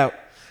freak out.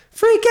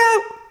 Freak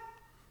out.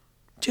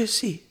 Just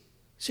see.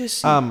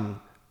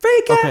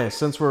 Freak out. Okay,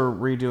 since we're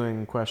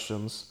redoing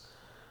questions,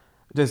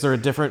 is there a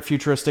different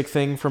futuristic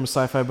thing from a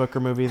sci-fi book or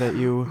movie that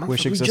you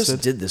wish existed? We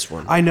just did this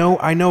one. I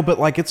know, but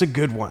like it's a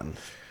good one.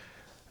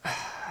 I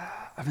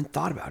haven't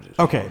thought about it.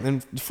 Okay,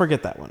 then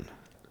forget that one.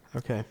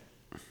 Okay.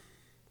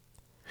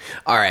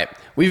 All right,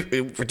 we're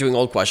doing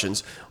old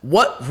questions.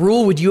 What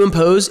rule would you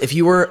impose if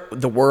you were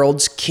the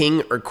world's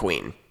king or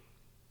queen?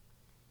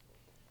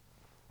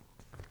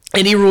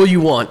 Any rule you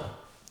want.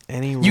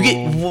 Any rule. You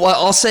get. Well,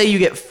 I'll say you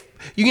can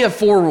have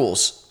 4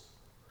 rules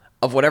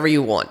of whatever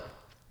you want.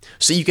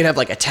 So you can have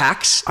like a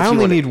tax. I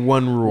only need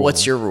one rule.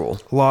 What's your rule?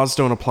 Laws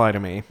don't apply to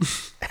me.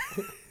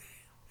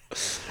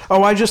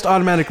 Oh, I just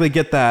automatically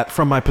get that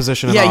from my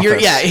position in office.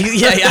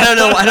 I don't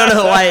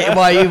know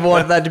why you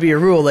want that to be a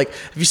rule. Like,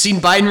 have you seen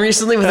Biden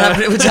recently?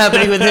 What's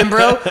happening with him,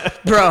 bro?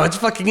 Bro, it's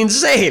fucking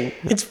insane.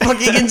 It's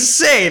fucking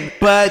insane.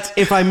 But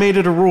if I made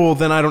it a rule,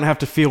 then I don't have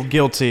to feel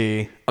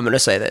guilty. I'm gonna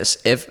say this: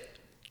 if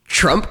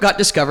Trump got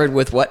discovered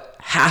with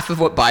half of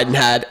what Biden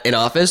had in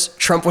office,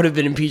 Trump would have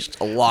been impeached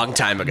a long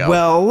time ago.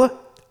 Well,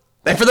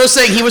 and for those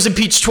saying he was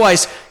impeached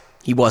twice,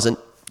 he wasn't.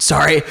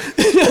 Sorry.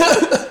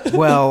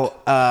 Well,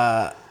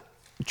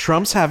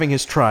 Trump's having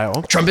his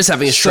trial. Trump is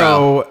having his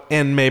trial. So,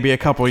 in maybe a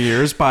couple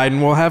years,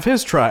 Biden will have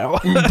his trial.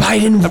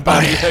 Biden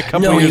a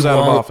couple years out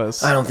of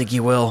office. I don't think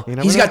he will.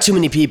 He's got too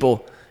many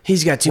people.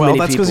 He's got too many people.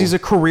 Well, that's because he's a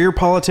career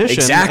politician.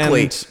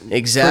 Exactly.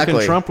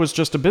 Frickin' Trump was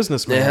just a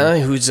businessman.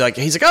 Yeah, he's like,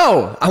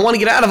 oh, I want to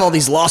get out of all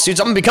these lawsuits.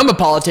 I'm going to become a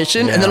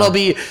politician, and then I'll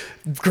be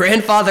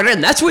grandfathered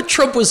in. That's what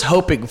Trump was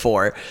hoping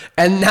for.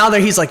 And now that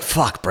he's like,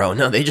 fuck, bro.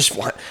 No, they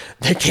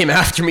came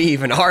after me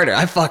even harder.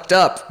 I fucked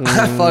up.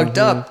 I fucked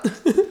up.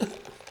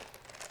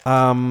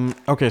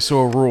 Okay, so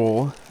a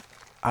rule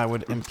I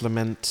would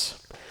implement.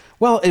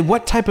 Well,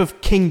 what type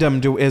of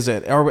kingdom is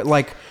it? Are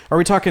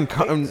we talking like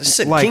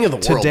king of the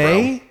world,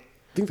 today? Bro.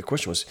 I think the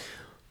question was,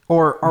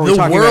 or are we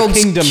talking about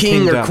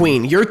king or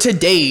queen? You're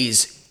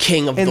today's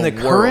king of the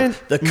world.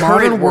 The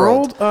current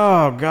world.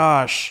 Oh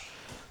gosh.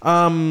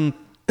 You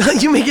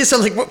make it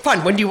sound like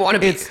fine. When do you want to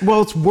be? It's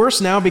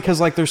worse now because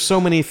like there's so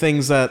many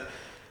things that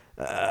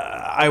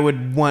I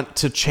would want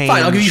to change.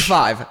 Fine, I'll give you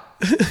 5.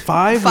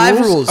 5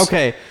 rules.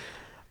 Okay.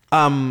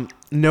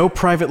 No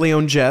privately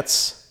owned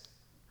jets.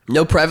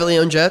 No privately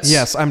owned jets?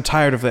 Yes, I'm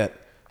tired of it.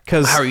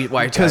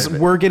 Because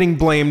we're getting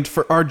blamed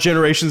our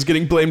generation's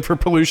getting blamed for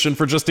pollution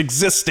for just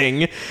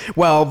existing,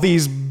 while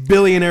these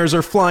billionaires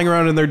are flying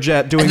around in their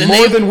jet doing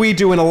more than we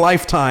do in a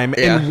lifetime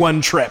in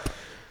one trip.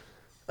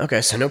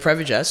 Okay, so no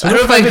private jets. I don't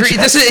know if I agree.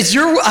 It's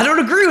your. I don't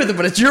agree with it,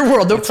 but it's your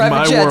world. No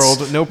private jets. My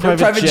world. No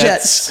private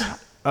jets.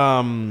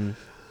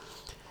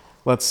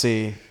 Let's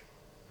see.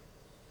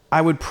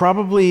 I would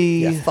probably.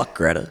 Yeah, fuck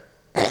Greta.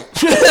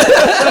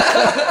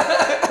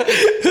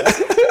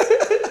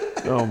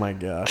 Oh my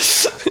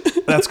gosh.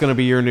 That's gonna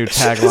be your new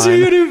tagline. That's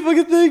your new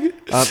fucking thing.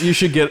 You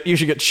should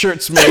get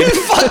shirts made.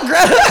 Fuck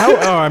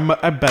Greta.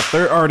 I bet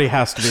there already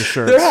has to be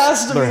shirts. There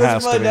has to be.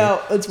 Let's find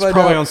out. It's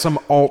probably on some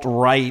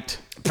alt-right.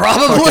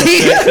 Probably.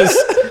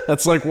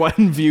 That's like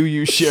one view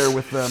you share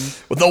with them.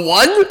 The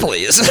one,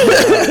 please.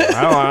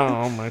 I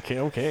don't know.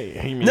 Okay.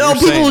 I mean, no,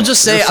 people will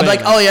just say, I'm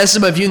like, oh yeah, this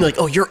is my view. And they're like,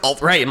 oh, you're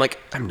alt-right. I'm like,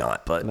 I'm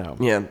not, but no.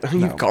 Yeah,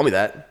 you can call me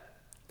that.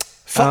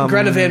 Fuck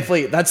Greta Van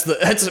Fleet. That's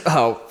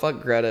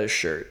fuck Greta's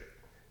shirt.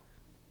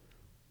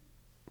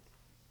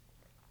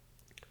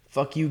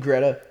 Fuck you,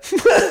 Greta.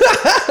 It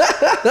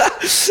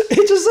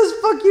just says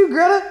fuck you,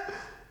 Greta.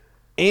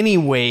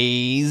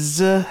 Anyways,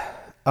 I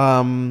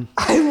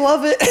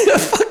love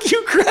it. Fuck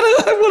you, Greta.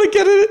 I want to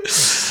get it.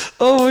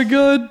 Oh my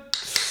god.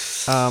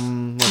 Let's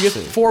you get see.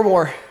 4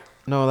 more.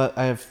 No,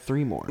 I have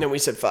 3 more. No, we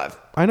said 5.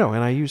 I know,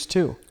 and I used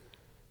 2.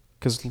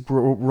 Because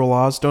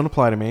laws don't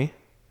apply to me.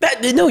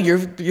 No, you're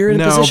in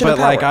a position of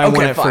power. Like I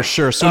want it for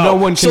sure, so no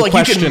one can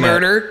question you can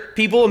murder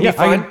people and be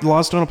fine.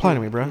 Laws don't apply to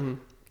me, bro.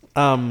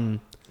 Mm-hmm.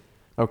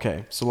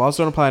 Okay, so laws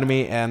don't apply to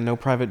me, and no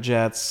private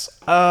jets.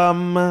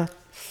 Thanos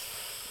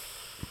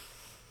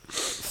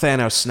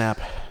snap.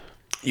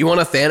 You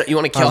want to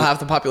kill half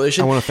the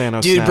population? I want a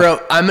Thanos dude, snap. bro.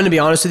 I'm gonna be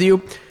honest with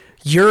you.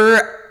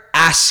 You're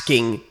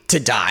asking to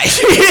die.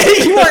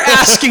 You are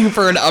asking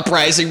for an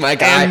uprising, my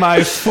guy. And my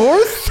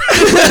 4th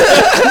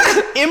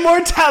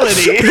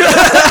immortality.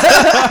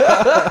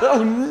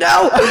 Oh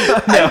no!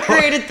 I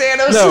created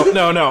Thanos.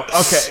 No.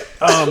 Okay.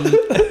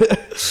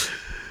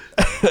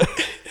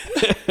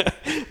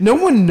 No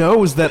one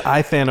knows that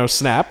I Thanos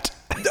snapped.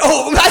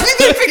 Oh, I think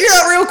they figured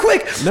out real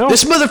quick. No.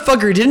 This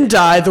motherfucker didn't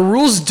die. The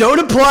rules don't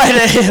apply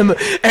to him,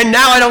 and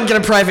now I don't get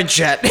a private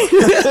jet.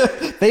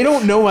 They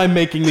don't know I'm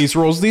making these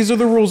rules. These are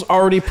the rules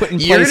already put in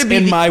place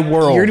in my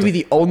world. You're to be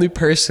the only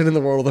person in the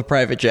world with a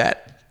private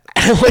jet.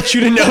 I want you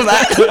to know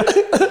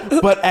that.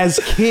 But as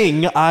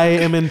king, I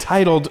am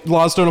entitled.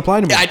 Laws don't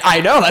apply to me.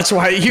 I know. That's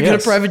why you get a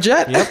private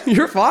jet. Yep.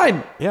 You're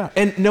fine. Yeah,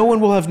 and no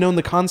one will have known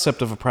the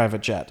concept of a private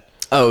jet.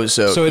 Oh,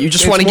 so you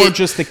just want to get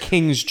just the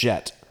king's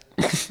jet.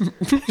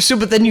 So,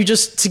 but then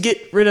to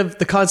get rid of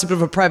the concept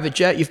of a private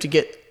jet, you have to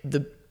get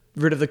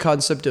rid of the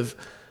concept of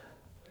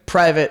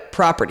private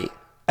property.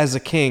 As a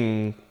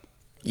king,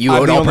 you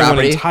own all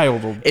property.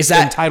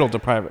 Entitled to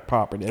private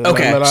property?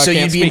 Okay, so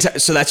you'd be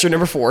so that's your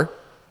number 4.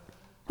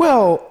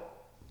 Well,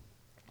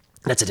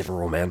 that's a different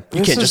rule, man.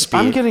 You can't just be.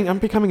 I'm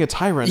becoming a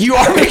tyrant. You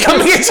are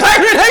becoming a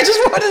tyrant. I just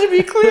wanted to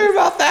be clear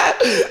about that.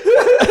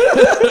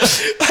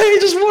 I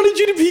just wanted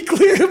you to be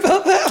clear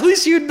about that. At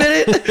least you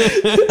admit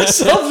it.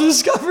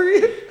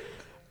 Self-discovery.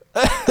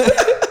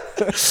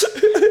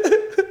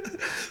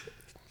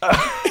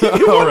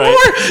 All right.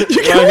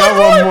 I got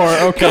one more.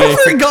 Okay.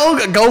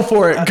 Go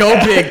for it. Go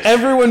big.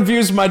 Everyone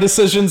views my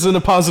decisions in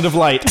a positive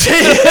light.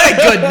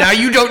 Good. Now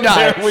you don't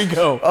die. There we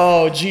go.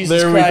 Oh,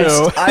 Jesus there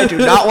Christ. We go. I do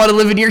not want to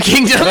live in your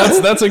kingdom.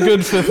 That's a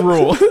good 5th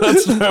rule.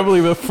 That's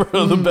probably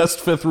the best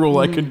 5th rule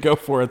I could go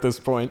for at this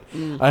point.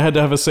 I had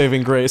to have a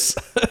saving grace.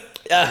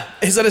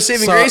 Is that a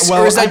saving grace,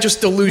 or is that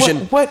just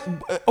delusion?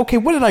 Okay,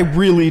 what did I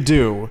really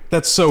do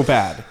that's so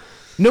bad?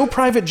 No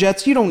private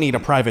jets. You don't need a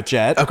private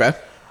jet. Okay.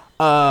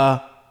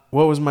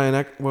 What was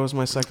my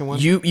second one?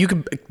 You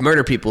could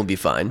murder people and be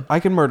fine. I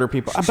can murder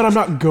people, but I'm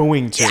not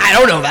going to. I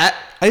don't know that.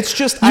 It's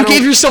just you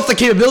gave yourself the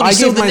capability. I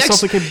gave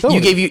myself the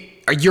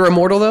capability. You're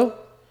immortal though.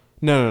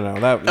 No.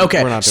 That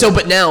okay. We're not So, doing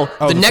but now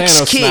the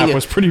next Thanos king slap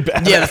was pretty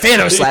bad. Yeah, the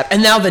Thanos slap,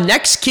 and now the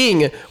next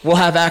king will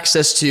have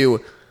access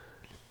to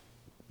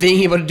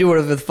being able to do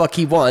whatever the fuck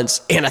he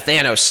wants and a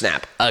Thanos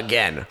snap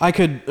again. I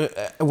could,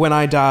 when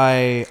I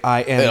die,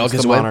 I end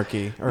the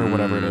monarchy or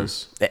whatever it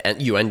is. And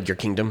you end your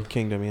kingdom.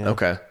 Yeah.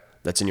 Okay.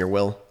 That's in your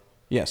will?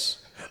 Yes.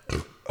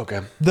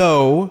 Okay.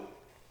 Though,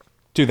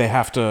 do they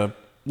have to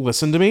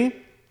listen to me?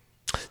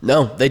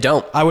 No, they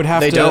don't. I would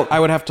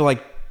have to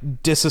like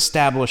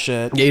disestablish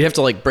it. Yeah, you'd have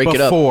to like break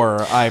it up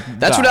before I.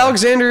 That's what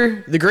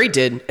Alexander the Great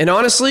did, and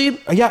honestly,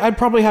 yeah, I'd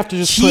probably have to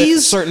just put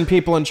certain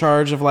people in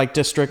charge of like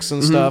districts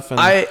and stuff. And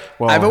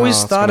I've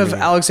always thought of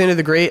Alexander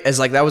the Great as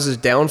like that was his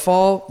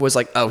downfall. Was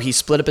like, oh, he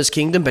split up his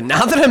kingdom. But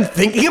now that I'm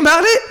thinking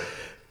about it,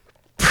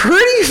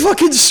 pretty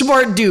fucking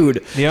smart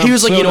dude. Yeah, he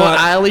was like, you know what?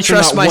 I only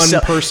trust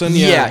myself. One person.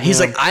 Yeah, he's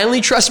like, I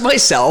only trust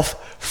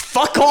myself.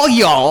 Fuck all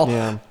y'all.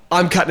 Yeah.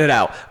 I'm cutting it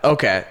out.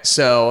 Okay,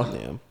 so.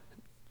 Yeah.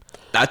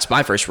 That's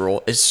my first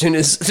rule. As soon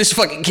as this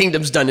fucking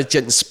kingdom's done, it's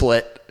getting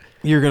split.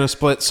 You're gonna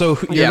split. So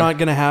you're not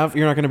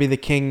gonna be the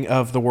king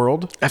of the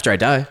world after I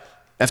die.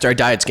 After I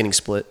die, it's getting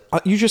split.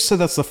 You just said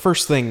that's the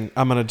first thing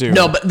I'm gonna do.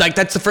 No, but like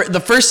that's the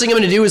first thing I'm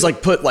gonna do is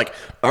like put like,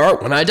 all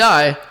right, when I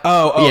die.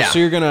 Oh, yeah. So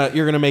you're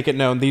gonna make it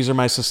known these are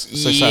my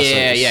successors.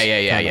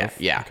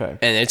 Yeah. Okay.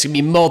 And it's gonna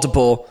be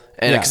multiple,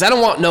 and because I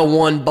don't want no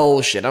one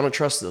bullshit. I don't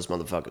trust those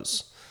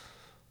motherfuckers.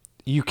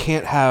 You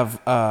can't have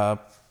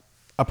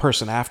a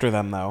person after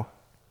them, though.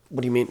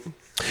 What do you mean?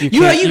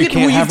 You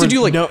have to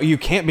do like no, you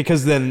can't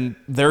because then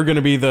they're going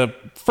to be the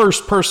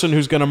first person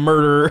who's going to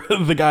murder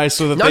the guy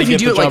so that they get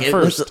the job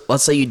first.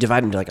 Let's say you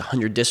divide into like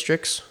 100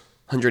 districts,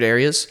 100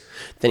 areas.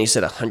 Then you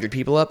set 100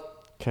 people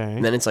up. Okay.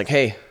 And then it's like,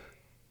 hey,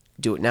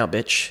 do it now,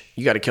 bitch.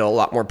 You got to kill a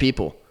lot more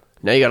people.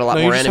 Now you got a lot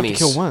more enemies. You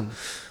just have to kill one.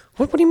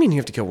 What do you mean you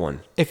have to kill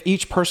one? If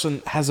each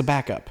person has a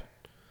backup,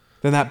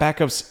 then that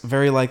backup's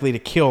very likely to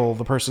kill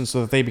the person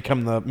so that they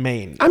become the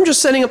main. I'm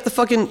just setting up the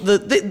fucking...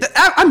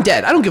 I'm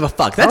dead. I don't give a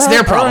fuck. That's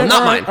their problem,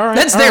 not mine.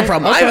 That's their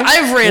problem. Okay.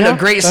 I've ran a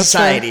great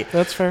society. Fair.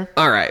 That's fair.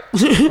 All right.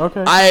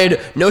 Okay. I had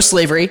no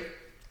slavery.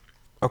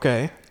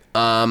 Okay.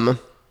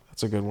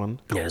 That's a good one.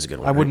 Yeah, that's a good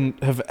one. I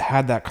wouldn't have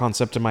had that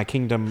concept in my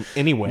kingdom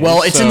anyway.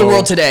 Well, it's in the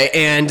world today,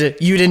 and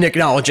you didn't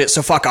acknowledge it,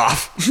 so fuck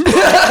off.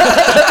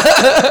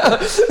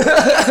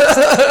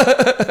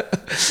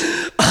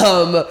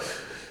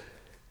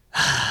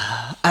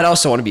 I'd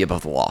also want to be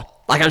above the law.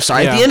 Like, I'm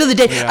sorry. At the end of the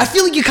day, I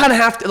feel like you kind of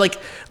have to, like,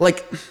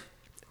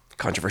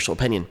 controversial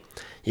opinion.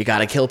 You got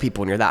to kill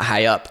people when you're that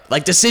high up.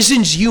 Like,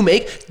 decisions you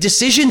make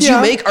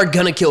are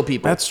going to kill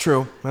people. That's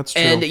true.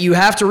 And you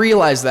have to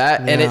realize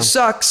that, and it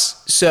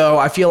sucks. So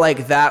I feel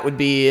like that would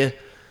be...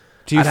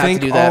 Do you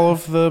think all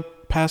of the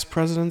past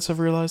presidents have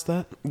realized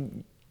that?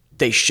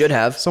 They should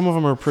have. Some of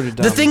them are pretty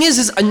dumb. The thing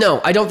is no,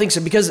 I don't think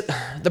so, because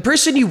the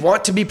person you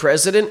want to be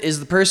president is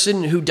the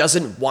person who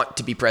doesn't want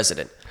to be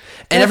president.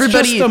 And that's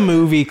everybody, just a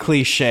movie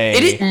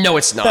cliche. No,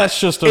 it's not. That's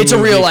just it's a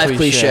real life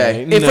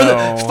cliche.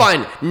 No.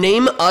 Fine.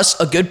 Name us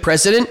a good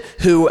president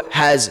who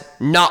has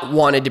not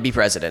wanted to be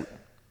president.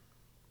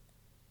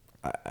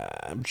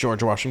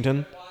 George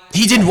Washington.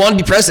 He didn't want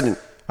to be president.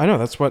 I know,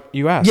 that's what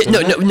you asked.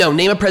 Yeah, no.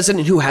 Name a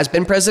president who has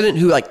been president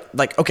who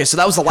like. Okay, so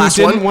that was the last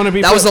one.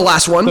 That was the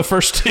last one. The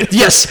first.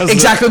 Yes,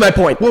 exactly my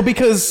point. Well,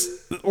 because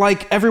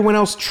like everyone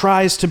else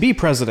tries to be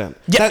president.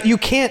 Yeah. You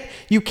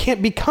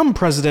can't become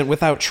president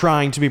without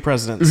trying to be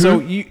president. Mm-hmm. So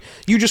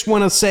you just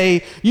want to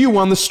say you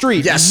on the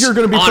street. Yes. You're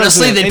going to be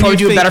honestly, president. They'd probably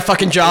do a better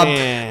fucking job.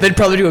 Yeah. They'd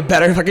probably do a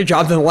better fucking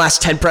job than the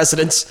last 10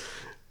 presidents.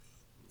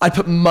 I'd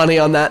put money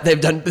on that. They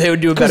would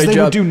do a better job. They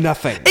would do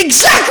nothing.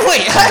 Exactly.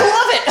 I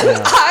love it.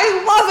 Yeah.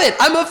 I love it.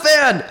 I'm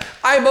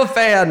a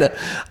fan.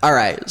 All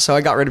right. So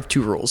I got rid of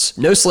 2 rules.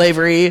 No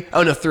slavery.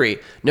 Oh, no, 3.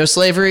 No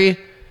slavery.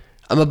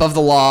 I'm above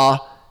the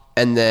law.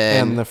 And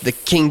then the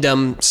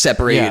kingdom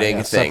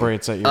separating thing.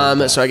 Separates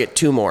at so I get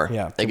 2 more.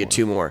 Yeah. I get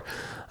 2 more.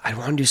 I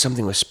want to do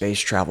something with space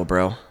travel,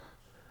 bro.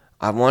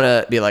 I want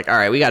to be like, all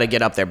right, we got to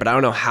get up there, but I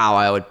don't know how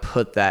I would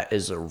put that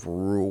as a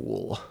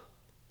rule.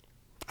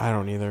 I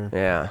don't either.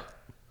 Yeah.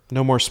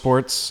 No more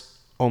sports,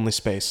 only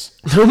space.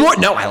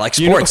 No, I like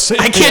sports.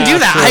 I can't do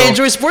that. So, I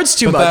enjoy sports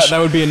too much. That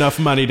would be enough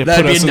money to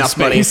put us in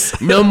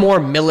space. No more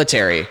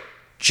military,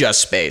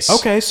 just space.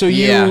 Okay, so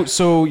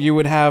you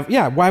would have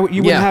why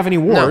you wouldn't have any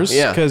wars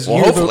because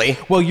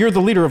you're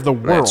the leader of the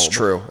world. That's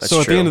true. That's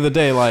so at the end of the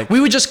day, like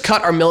we would just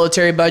cut our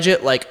military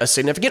budget like a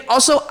significant.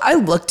 Also, I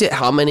looked at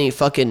how many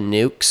fucking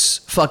nukes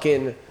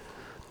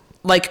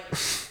like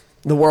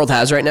the world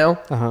has right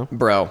now,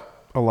 bro.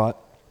 A lot.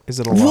 Is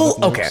it a lot?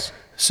 Of nukes? Okay.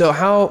 So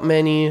how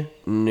many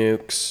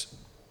nukes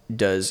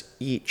does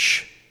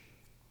each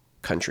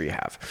country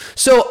have?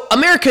 So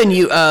America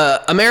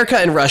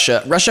and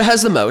Russia. Russia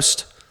has the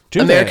most.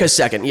 America's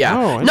second. Yeah.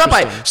 Oh, not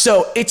by.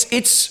 So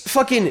it's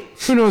fucking.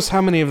 Who knows how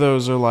many of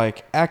those are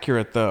like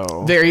accurate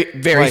though? Very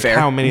like fair.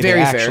 How many very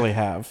they fair. Actually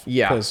have?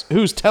 Yeah. Because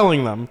who's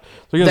telling them?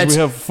 Because we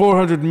have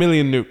 400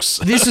 million nukes.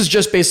 This is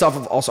just based off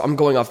of. Also, I'm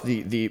going off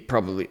the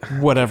probably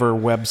whatever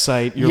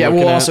website you're looking at.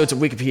 Yeah. Well, also it's a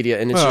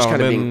Wikipedia, and it's just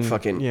kind of being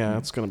fucking. Yeah,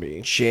 it's gonna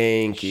be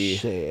janky.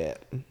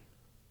 Shit.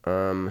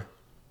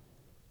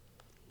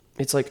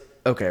 It's like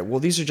okay.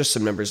 Well, these are just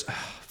some numbers.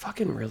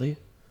 Fucking really?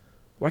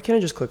 Why can't I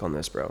just click on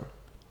this, bro?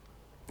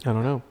 I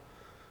don't know.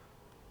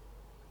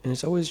 And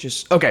it's always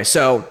just... Okay,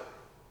 so...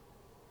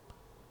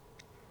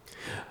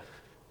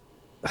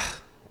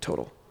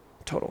 Total.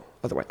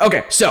 Otherwise.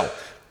 Okay, so...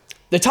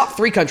 The top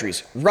 3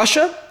 countries.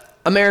 Russia,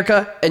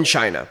 America, and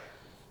China.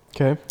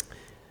 Okay.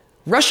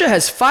 Russia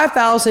has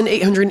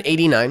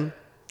 5,889.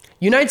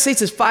 United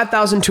States has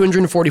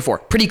 5,244.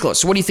 Pretty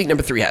close. So what do you think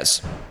number 3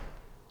 has?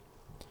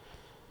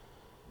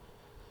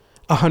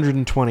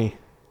 120.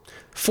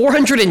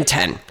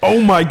 410. Oh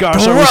my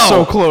gosh, I was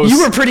so close.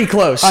 You were pretty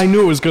close. I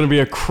knew it was going to be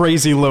a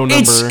crazy low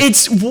number.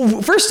 It's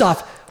first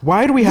off,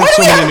 why do we have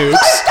so many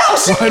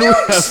nukes? Why do we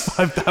have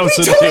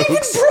 5,000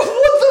 nukes? Bro,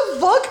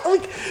 what the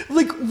fuck?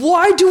 Like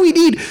why do we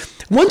need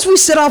once we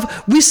set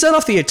off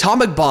the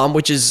atomic bomb,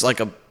 which is like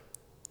a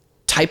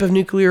type of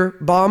nuclear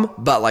bomb,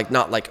 but like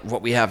not like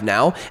what we have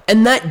now,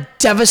 and that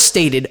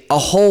devastated a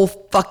whole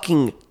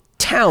fucking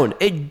town.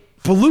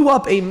 It blew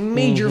up a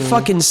major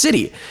fucking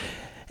city.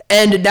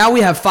 And now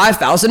we have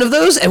 5,000 of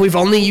those, and we've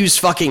only used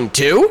fucking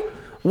 2?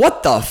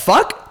 What the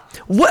fuck?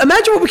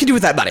 Imagine what we could do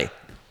with that money.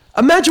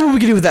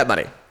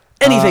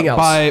 Anything else?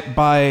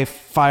 Buy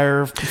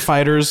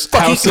firefighters'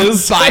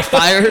 houses. Buy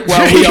fire.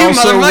 Well, we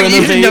also renovate.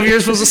 You didn't know you were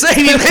supposed to say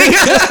anything.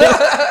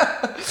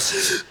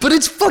 But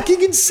it's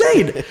fucking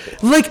insane.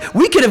 Like,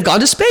 we could have gone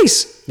to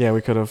space. Yeah,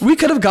 we could have. We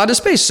could have gone to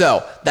space.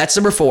 So that's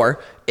number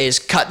 4 is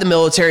cut the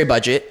military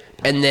budget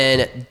and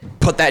then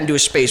put that into a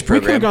space We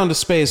program. could have gone to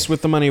space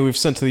with the money we've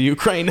sent to the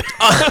Ukraine.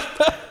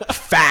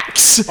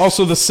 Facts.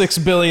 Also, the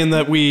 $6 billion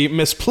that we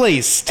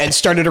misplaced And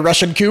started a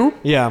Russian coup.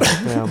 Yeah.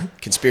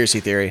 Conspiracy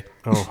theory.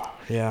 Oh,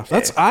 yeah.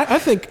 That's. I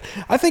think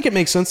it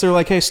makes sense. They're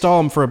like, hey, stall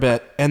him for a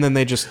bit, and then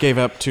they just gave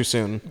up too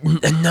soon.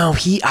 No,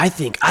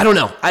 I don't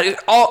know.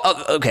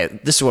 Okay,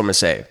 this is what I'm gonna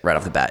say right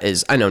off the bat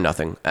is I know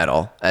nothing at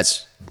all,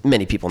 as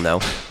many people know.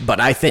 But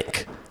I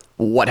think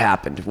what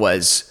happened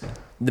was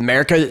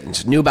America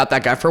knew about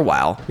that guy for a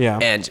while. Yeah.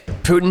 And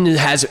Putin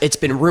it's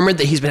been rumored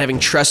that he's been having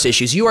trust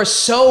issues. You are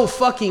so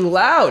fucking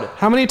loud.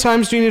 How many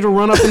times do you need to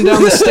run up and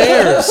down the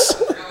stairs?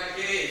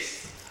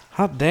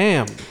 Hot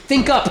damn.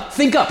 Think up.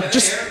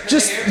 Just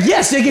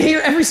yes, they can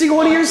hear every single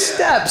one of your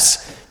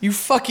steps. You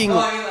fucking. No,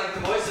 I mean like the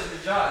voice of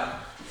the John.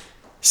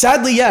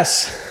 Sadly,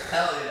 yes.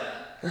 Hell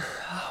yeah.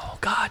 Oh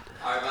God.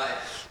 Alright, bye.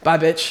 Bye,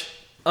 bitch.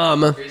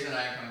 Grace and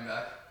I are coming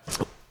back.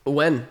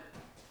 When?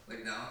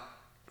 Like now.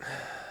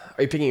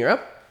 Are you picking her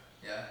up?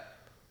 Yeah.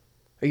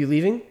 Are you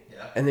leaving?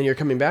 Yeah. And then you're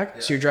coming back?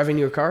 Yeah. So you're driving to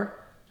your car?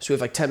 So we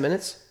have like 10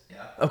 minutes?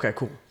 Yeah. Okay,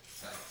 cool.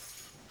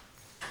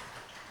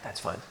 That's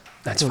fine.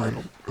 That's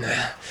fine.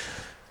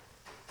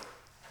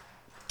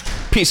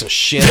 Piece of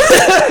shit.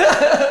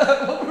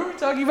 What were we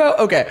talking about?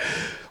 Okay.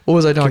 What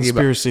was I talking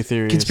about? Conspiracy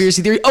theories.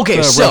 Conspiracy theory. Okay,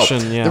 The so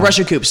Russian, the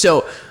Russian coup.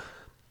 So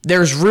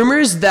there's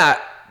rumors that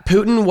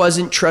Putin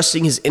wasn't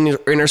trusting his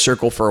inner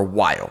circle for a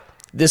while.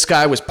 This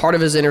guy was part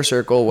of his inner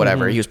circle,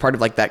 whatever. He was part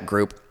of like that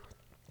group.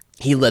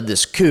 He led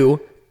this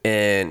coup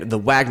and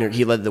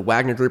he led the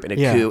Wagner group in a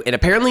coup. And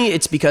apparently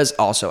it's because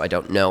also, I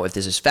don't know if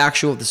this is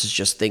factual. This is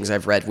just things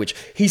I've read, which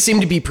he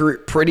seemed to be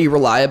pretty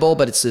reliable,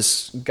 but it's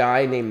this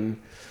guy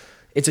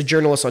it's a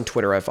journalist on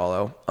Twitter I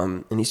follow.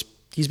 And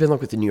he's been like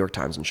with the New York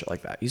Times and shit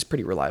like that. He's a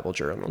pretty reliable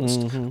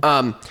journalist.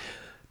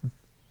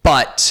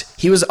 But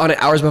he was on it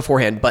hours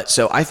beforehand. But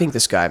so I think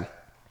this guy,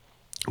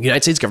 the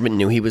United States government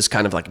knew he was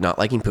kind of like not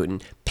liking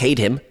Putin, paid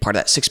him part of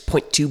that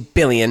 $6.2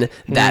 billion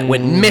that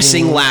went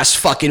missing last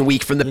fucking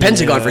week from the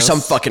Pentagon for some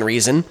fucking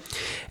reason.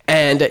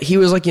 And he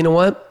was like, you know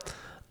what?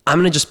 I'm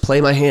going to just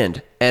play my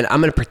hand and I'm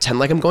going to pretend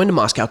like I'm going to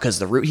Moscow because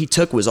the route he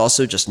took was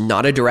also just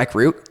not a direct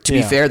route. To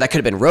be fair, that could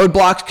have been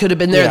roadblocks, could have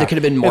been there. There could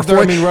have been more.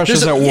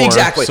 Russia's at war.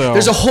 Exactly. So.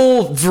 There's a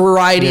whole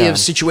variety of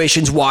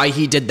situations why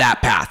he did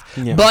that path.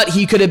 Yeah. But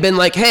he could have been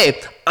like,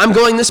 hey, I'm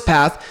going this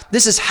path.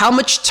 This is how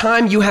much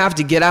time you have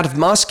to get out of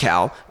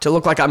Moscow to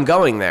look like I'm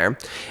going there.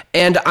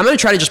 And I'm going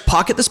to try to just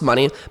pocket this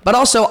money. But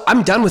also,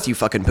 I'm done with you,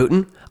 fucking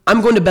Putin.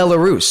 I'm going to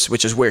Belarus,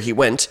 which is where he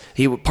went.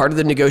 Part of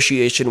the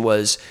negotiation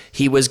was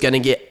he was going to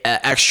get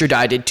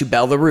extradited to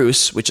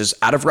Belarus, which is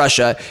out of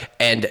Russia,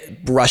 and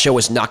Russia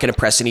was not going to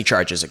press any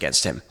charges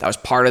against him. That was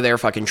part of their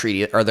fucking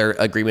treaty or their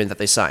agreement that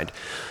they signed.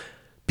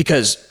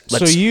 Because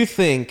so you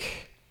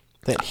think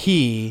that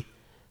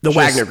the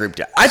Wagner group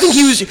did. I think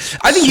he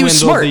was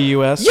smart. The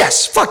U.S.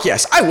 Yes, fuck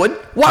yes, I would.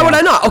 Why would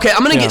I not? Okay,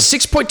 I'm gonna get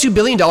 $6.2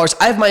 billion.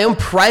 I have my own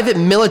private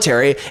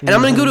military, and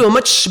I'm gonna go to a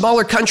much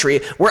smaller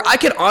country where I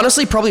could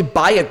honestly probably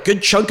buy a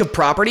good chunk of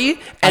property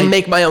and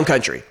make my own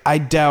country. I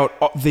doubt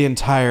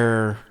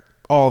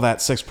all that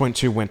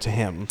 6.2 went to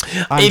him.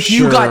 If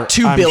you got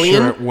 $2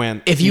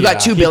 billion,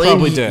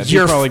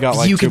 you probably got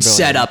like you $2 could billion.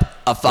 set up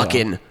a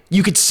fucking.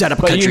 You could set up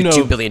a country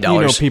 $2 billion.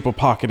 You know, people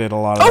pocketed a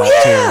lot of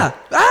that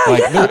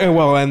too.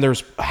 And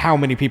there's how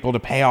many people to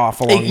pay off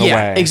along the way.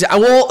 Yeah, exactly.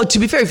 Well, to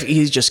be fair,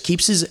 he just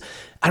keeps his.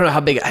 I don't know how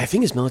big. I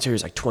think his military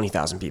is like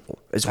 20,000 people.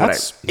 It's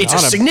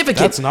significant.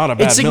 That's not a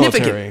bad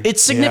military.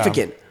 It's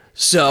significant.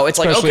 So it's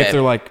especially like if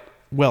they're like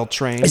well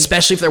trained.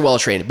 Especially if they're well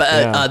trained.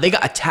 But they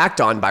got attacked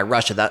on by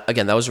Russia. That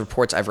was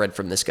reports I've read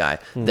from this guy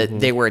that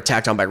they were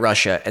attacked on by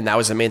Russia, and that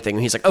was the main thing.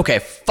 He's like, okay,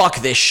 fuck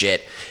this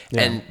shit,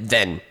 and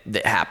then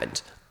it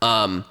happened.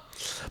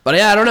 But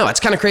yeah, I don't know.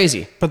 It's kind of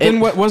crazy. But then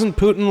what wasn't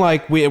Putin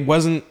like? It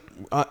wasn't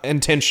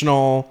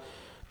intentional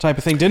type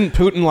of thing. Didn't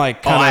Putin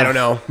like? I don't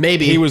know.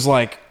 Maybe he was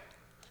like.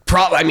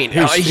 Probably. I mean, he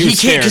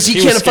can't because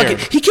he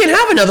can't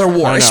have another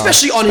war,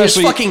 especially his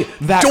fucking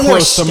that doorstep.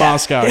 Close to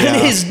Moscow,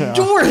 his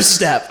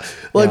doorstep.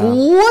 Like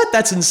what?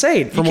 That's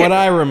insane. From what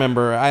I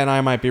remember, and I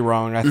might be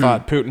wrong, I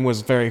thought Putin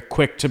was very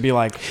quick to be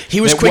like.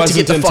 He was quick to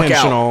get the fuck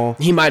out.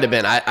 He might have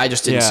been. I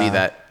just didn't see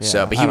that. Yeah,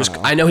 so, but he was.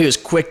 I know he was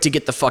quick to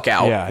get the fuck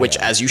out, which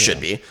as you should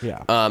be.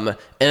 Yeah. And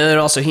then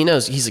also he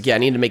knows he's like, I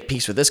need to make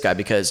peace with this guy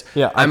because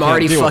I'm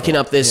already fucking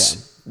up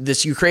this.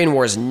 This Ukraine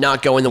war is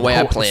not going the way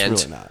I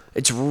planned.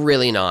 It's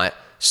really not.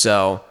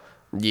 So,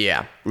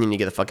 yeah, you need to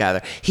get the fuck out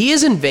of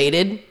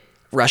there.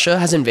 Russia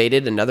has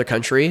invaded another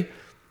country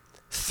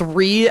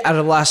 3 out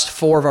of the last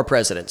 4 of our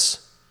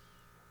presidents.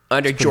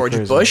 Under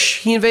George Bush,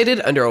 he invaded.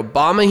 Under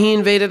Obama, he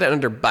invaded. And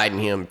under Biden,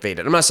 he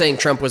invaded. I'm not saying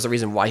Trump was the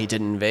reason why he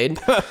didn't invade.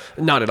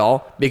 Not at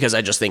all. Because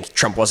I just think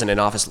Trump wasn't in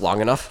office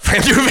long enough for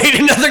him to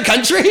invade another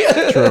country.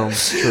 True.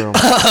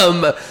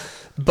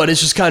 But it's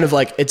just kind of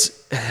like,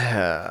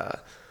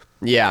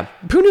 yeah,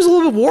 Putin's a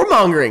little bit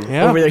warmongering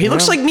over there. He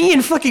looks like me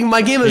in fucking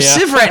my game of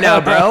Civ right now,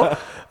 bro.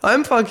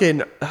 I'm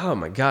fucking. Oh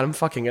my god, I'm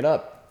fucking it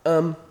up.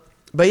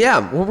 But yeah,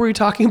 what were we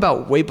talking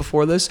about way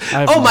before this? I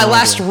have Oh, my no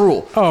last idea.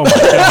 rule. Oh my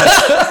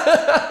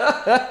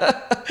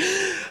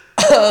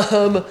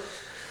god.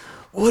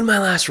 What would my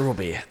last rule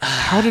be?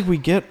 How did we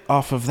get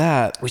off of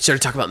that? We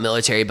started talking about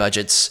military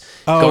budgets.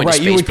 Oh, going to right.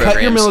 space You would cut your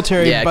programs.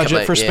 military cut budget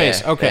my- for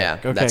space. Okay. Yeah,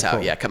 Okay, that's how.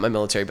 cool. Yeah, cut my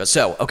military budget.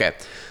 So, okay.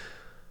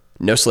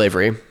 No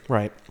slavery.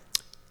 Right.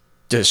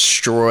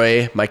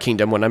 Destroy my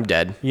kingdom when I'm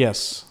dead.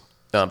 Yes.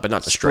 But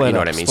not destroy. Split You know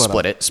up, what I mean?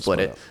 split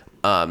Split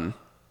up. it.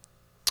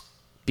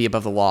 Be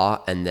above the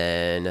law, and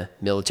then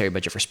military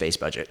budget for space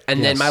budget.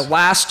 And then Yes. my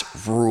last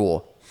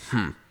rule.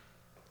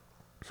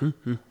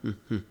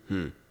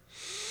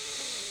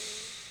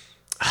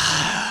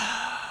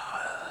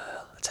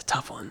 That's a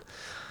tough one.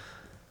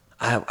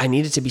 I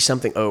need it to be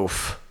something.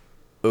 Oof.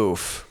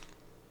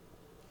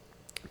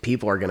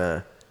 People are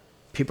gonna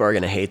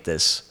hate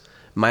this.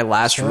 My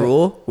last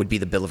rule would be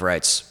the Bill of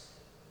Rights.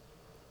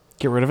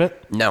 Get rid of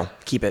it? No,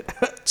 keep it.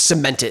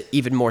 Cement it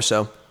even more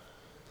so.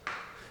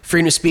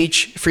 Freedom of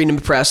speech, freedom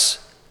of press,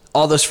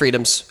 all those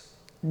freedoms.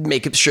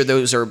 Make sure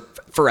those are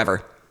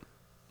forever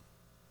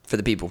for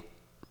the people.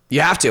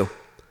 You have to.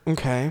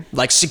 Okay.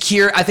 Like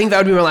secure, I think that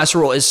would be my last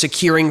rule, is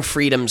securing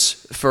freedoms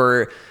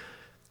for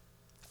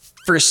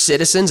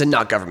citizens and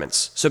not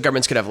governments. So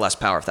governments could have less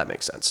power, if that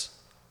makes sense.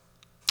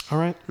 All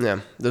right. Yeah,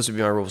 those would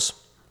be my rules.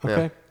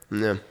 Okay.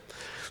 Yeah.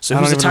 So I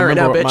who's the don't even tyrant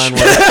now, remember bitch? what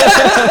mine was.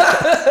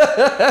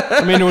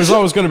 I mean, it was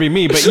always going to be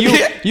me, but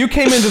you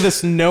came into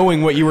this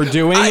knowing what you were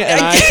doing,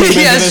 and I came into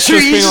yeah, this true,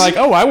 just you being just- like,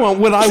 oh, I want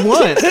what I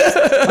want.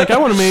 Like, I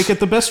want to make it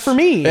the best for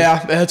me.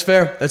 Yeah, that's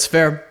fair. That's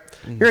fair.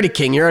 You're already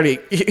king. You're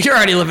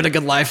already living a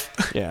good life.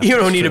 Yeah, You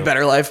don't that's need a true.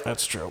 better life.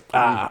 That's true.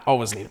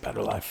 Always need a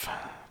better life.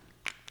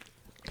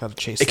 Gotta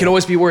chase It can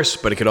always be worse,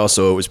 but it could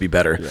also always be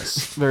better.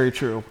 Yes. Very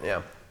true.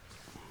 Yeah.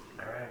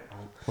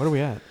 What are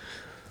we at?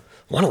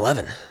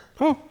 111.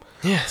 Oh,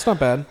 yeah. It's not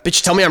bad.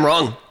 Bitch, tell me I'm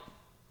wrong.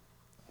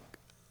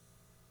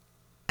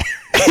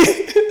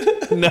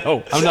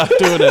 No, I'm not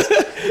doing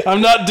it.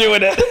 I'm not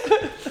doing it.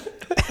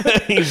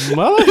 You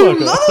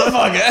motherfucker.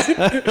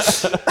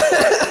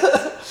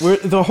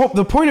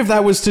 The point of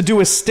that was to do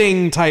a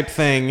sting type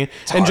thing and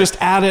hard. just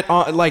add it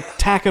on, like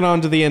tack it on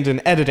to the end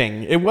in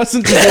editing. It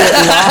wasn't to do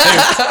it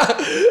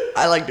live.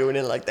 I like doing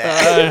it like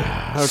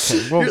that.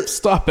 Okay, well,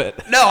 stop it.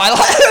 No, I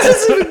like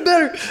that's even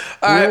better.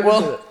 All right,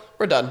 well,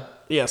 we're done.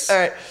 Yes. All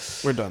right.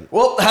 We're done.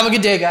 Well, have a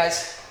good day,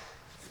 guys.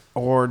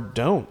 Or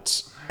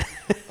don't.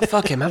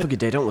 Fuck him. Have a good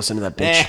day. Don't listen to that bitch.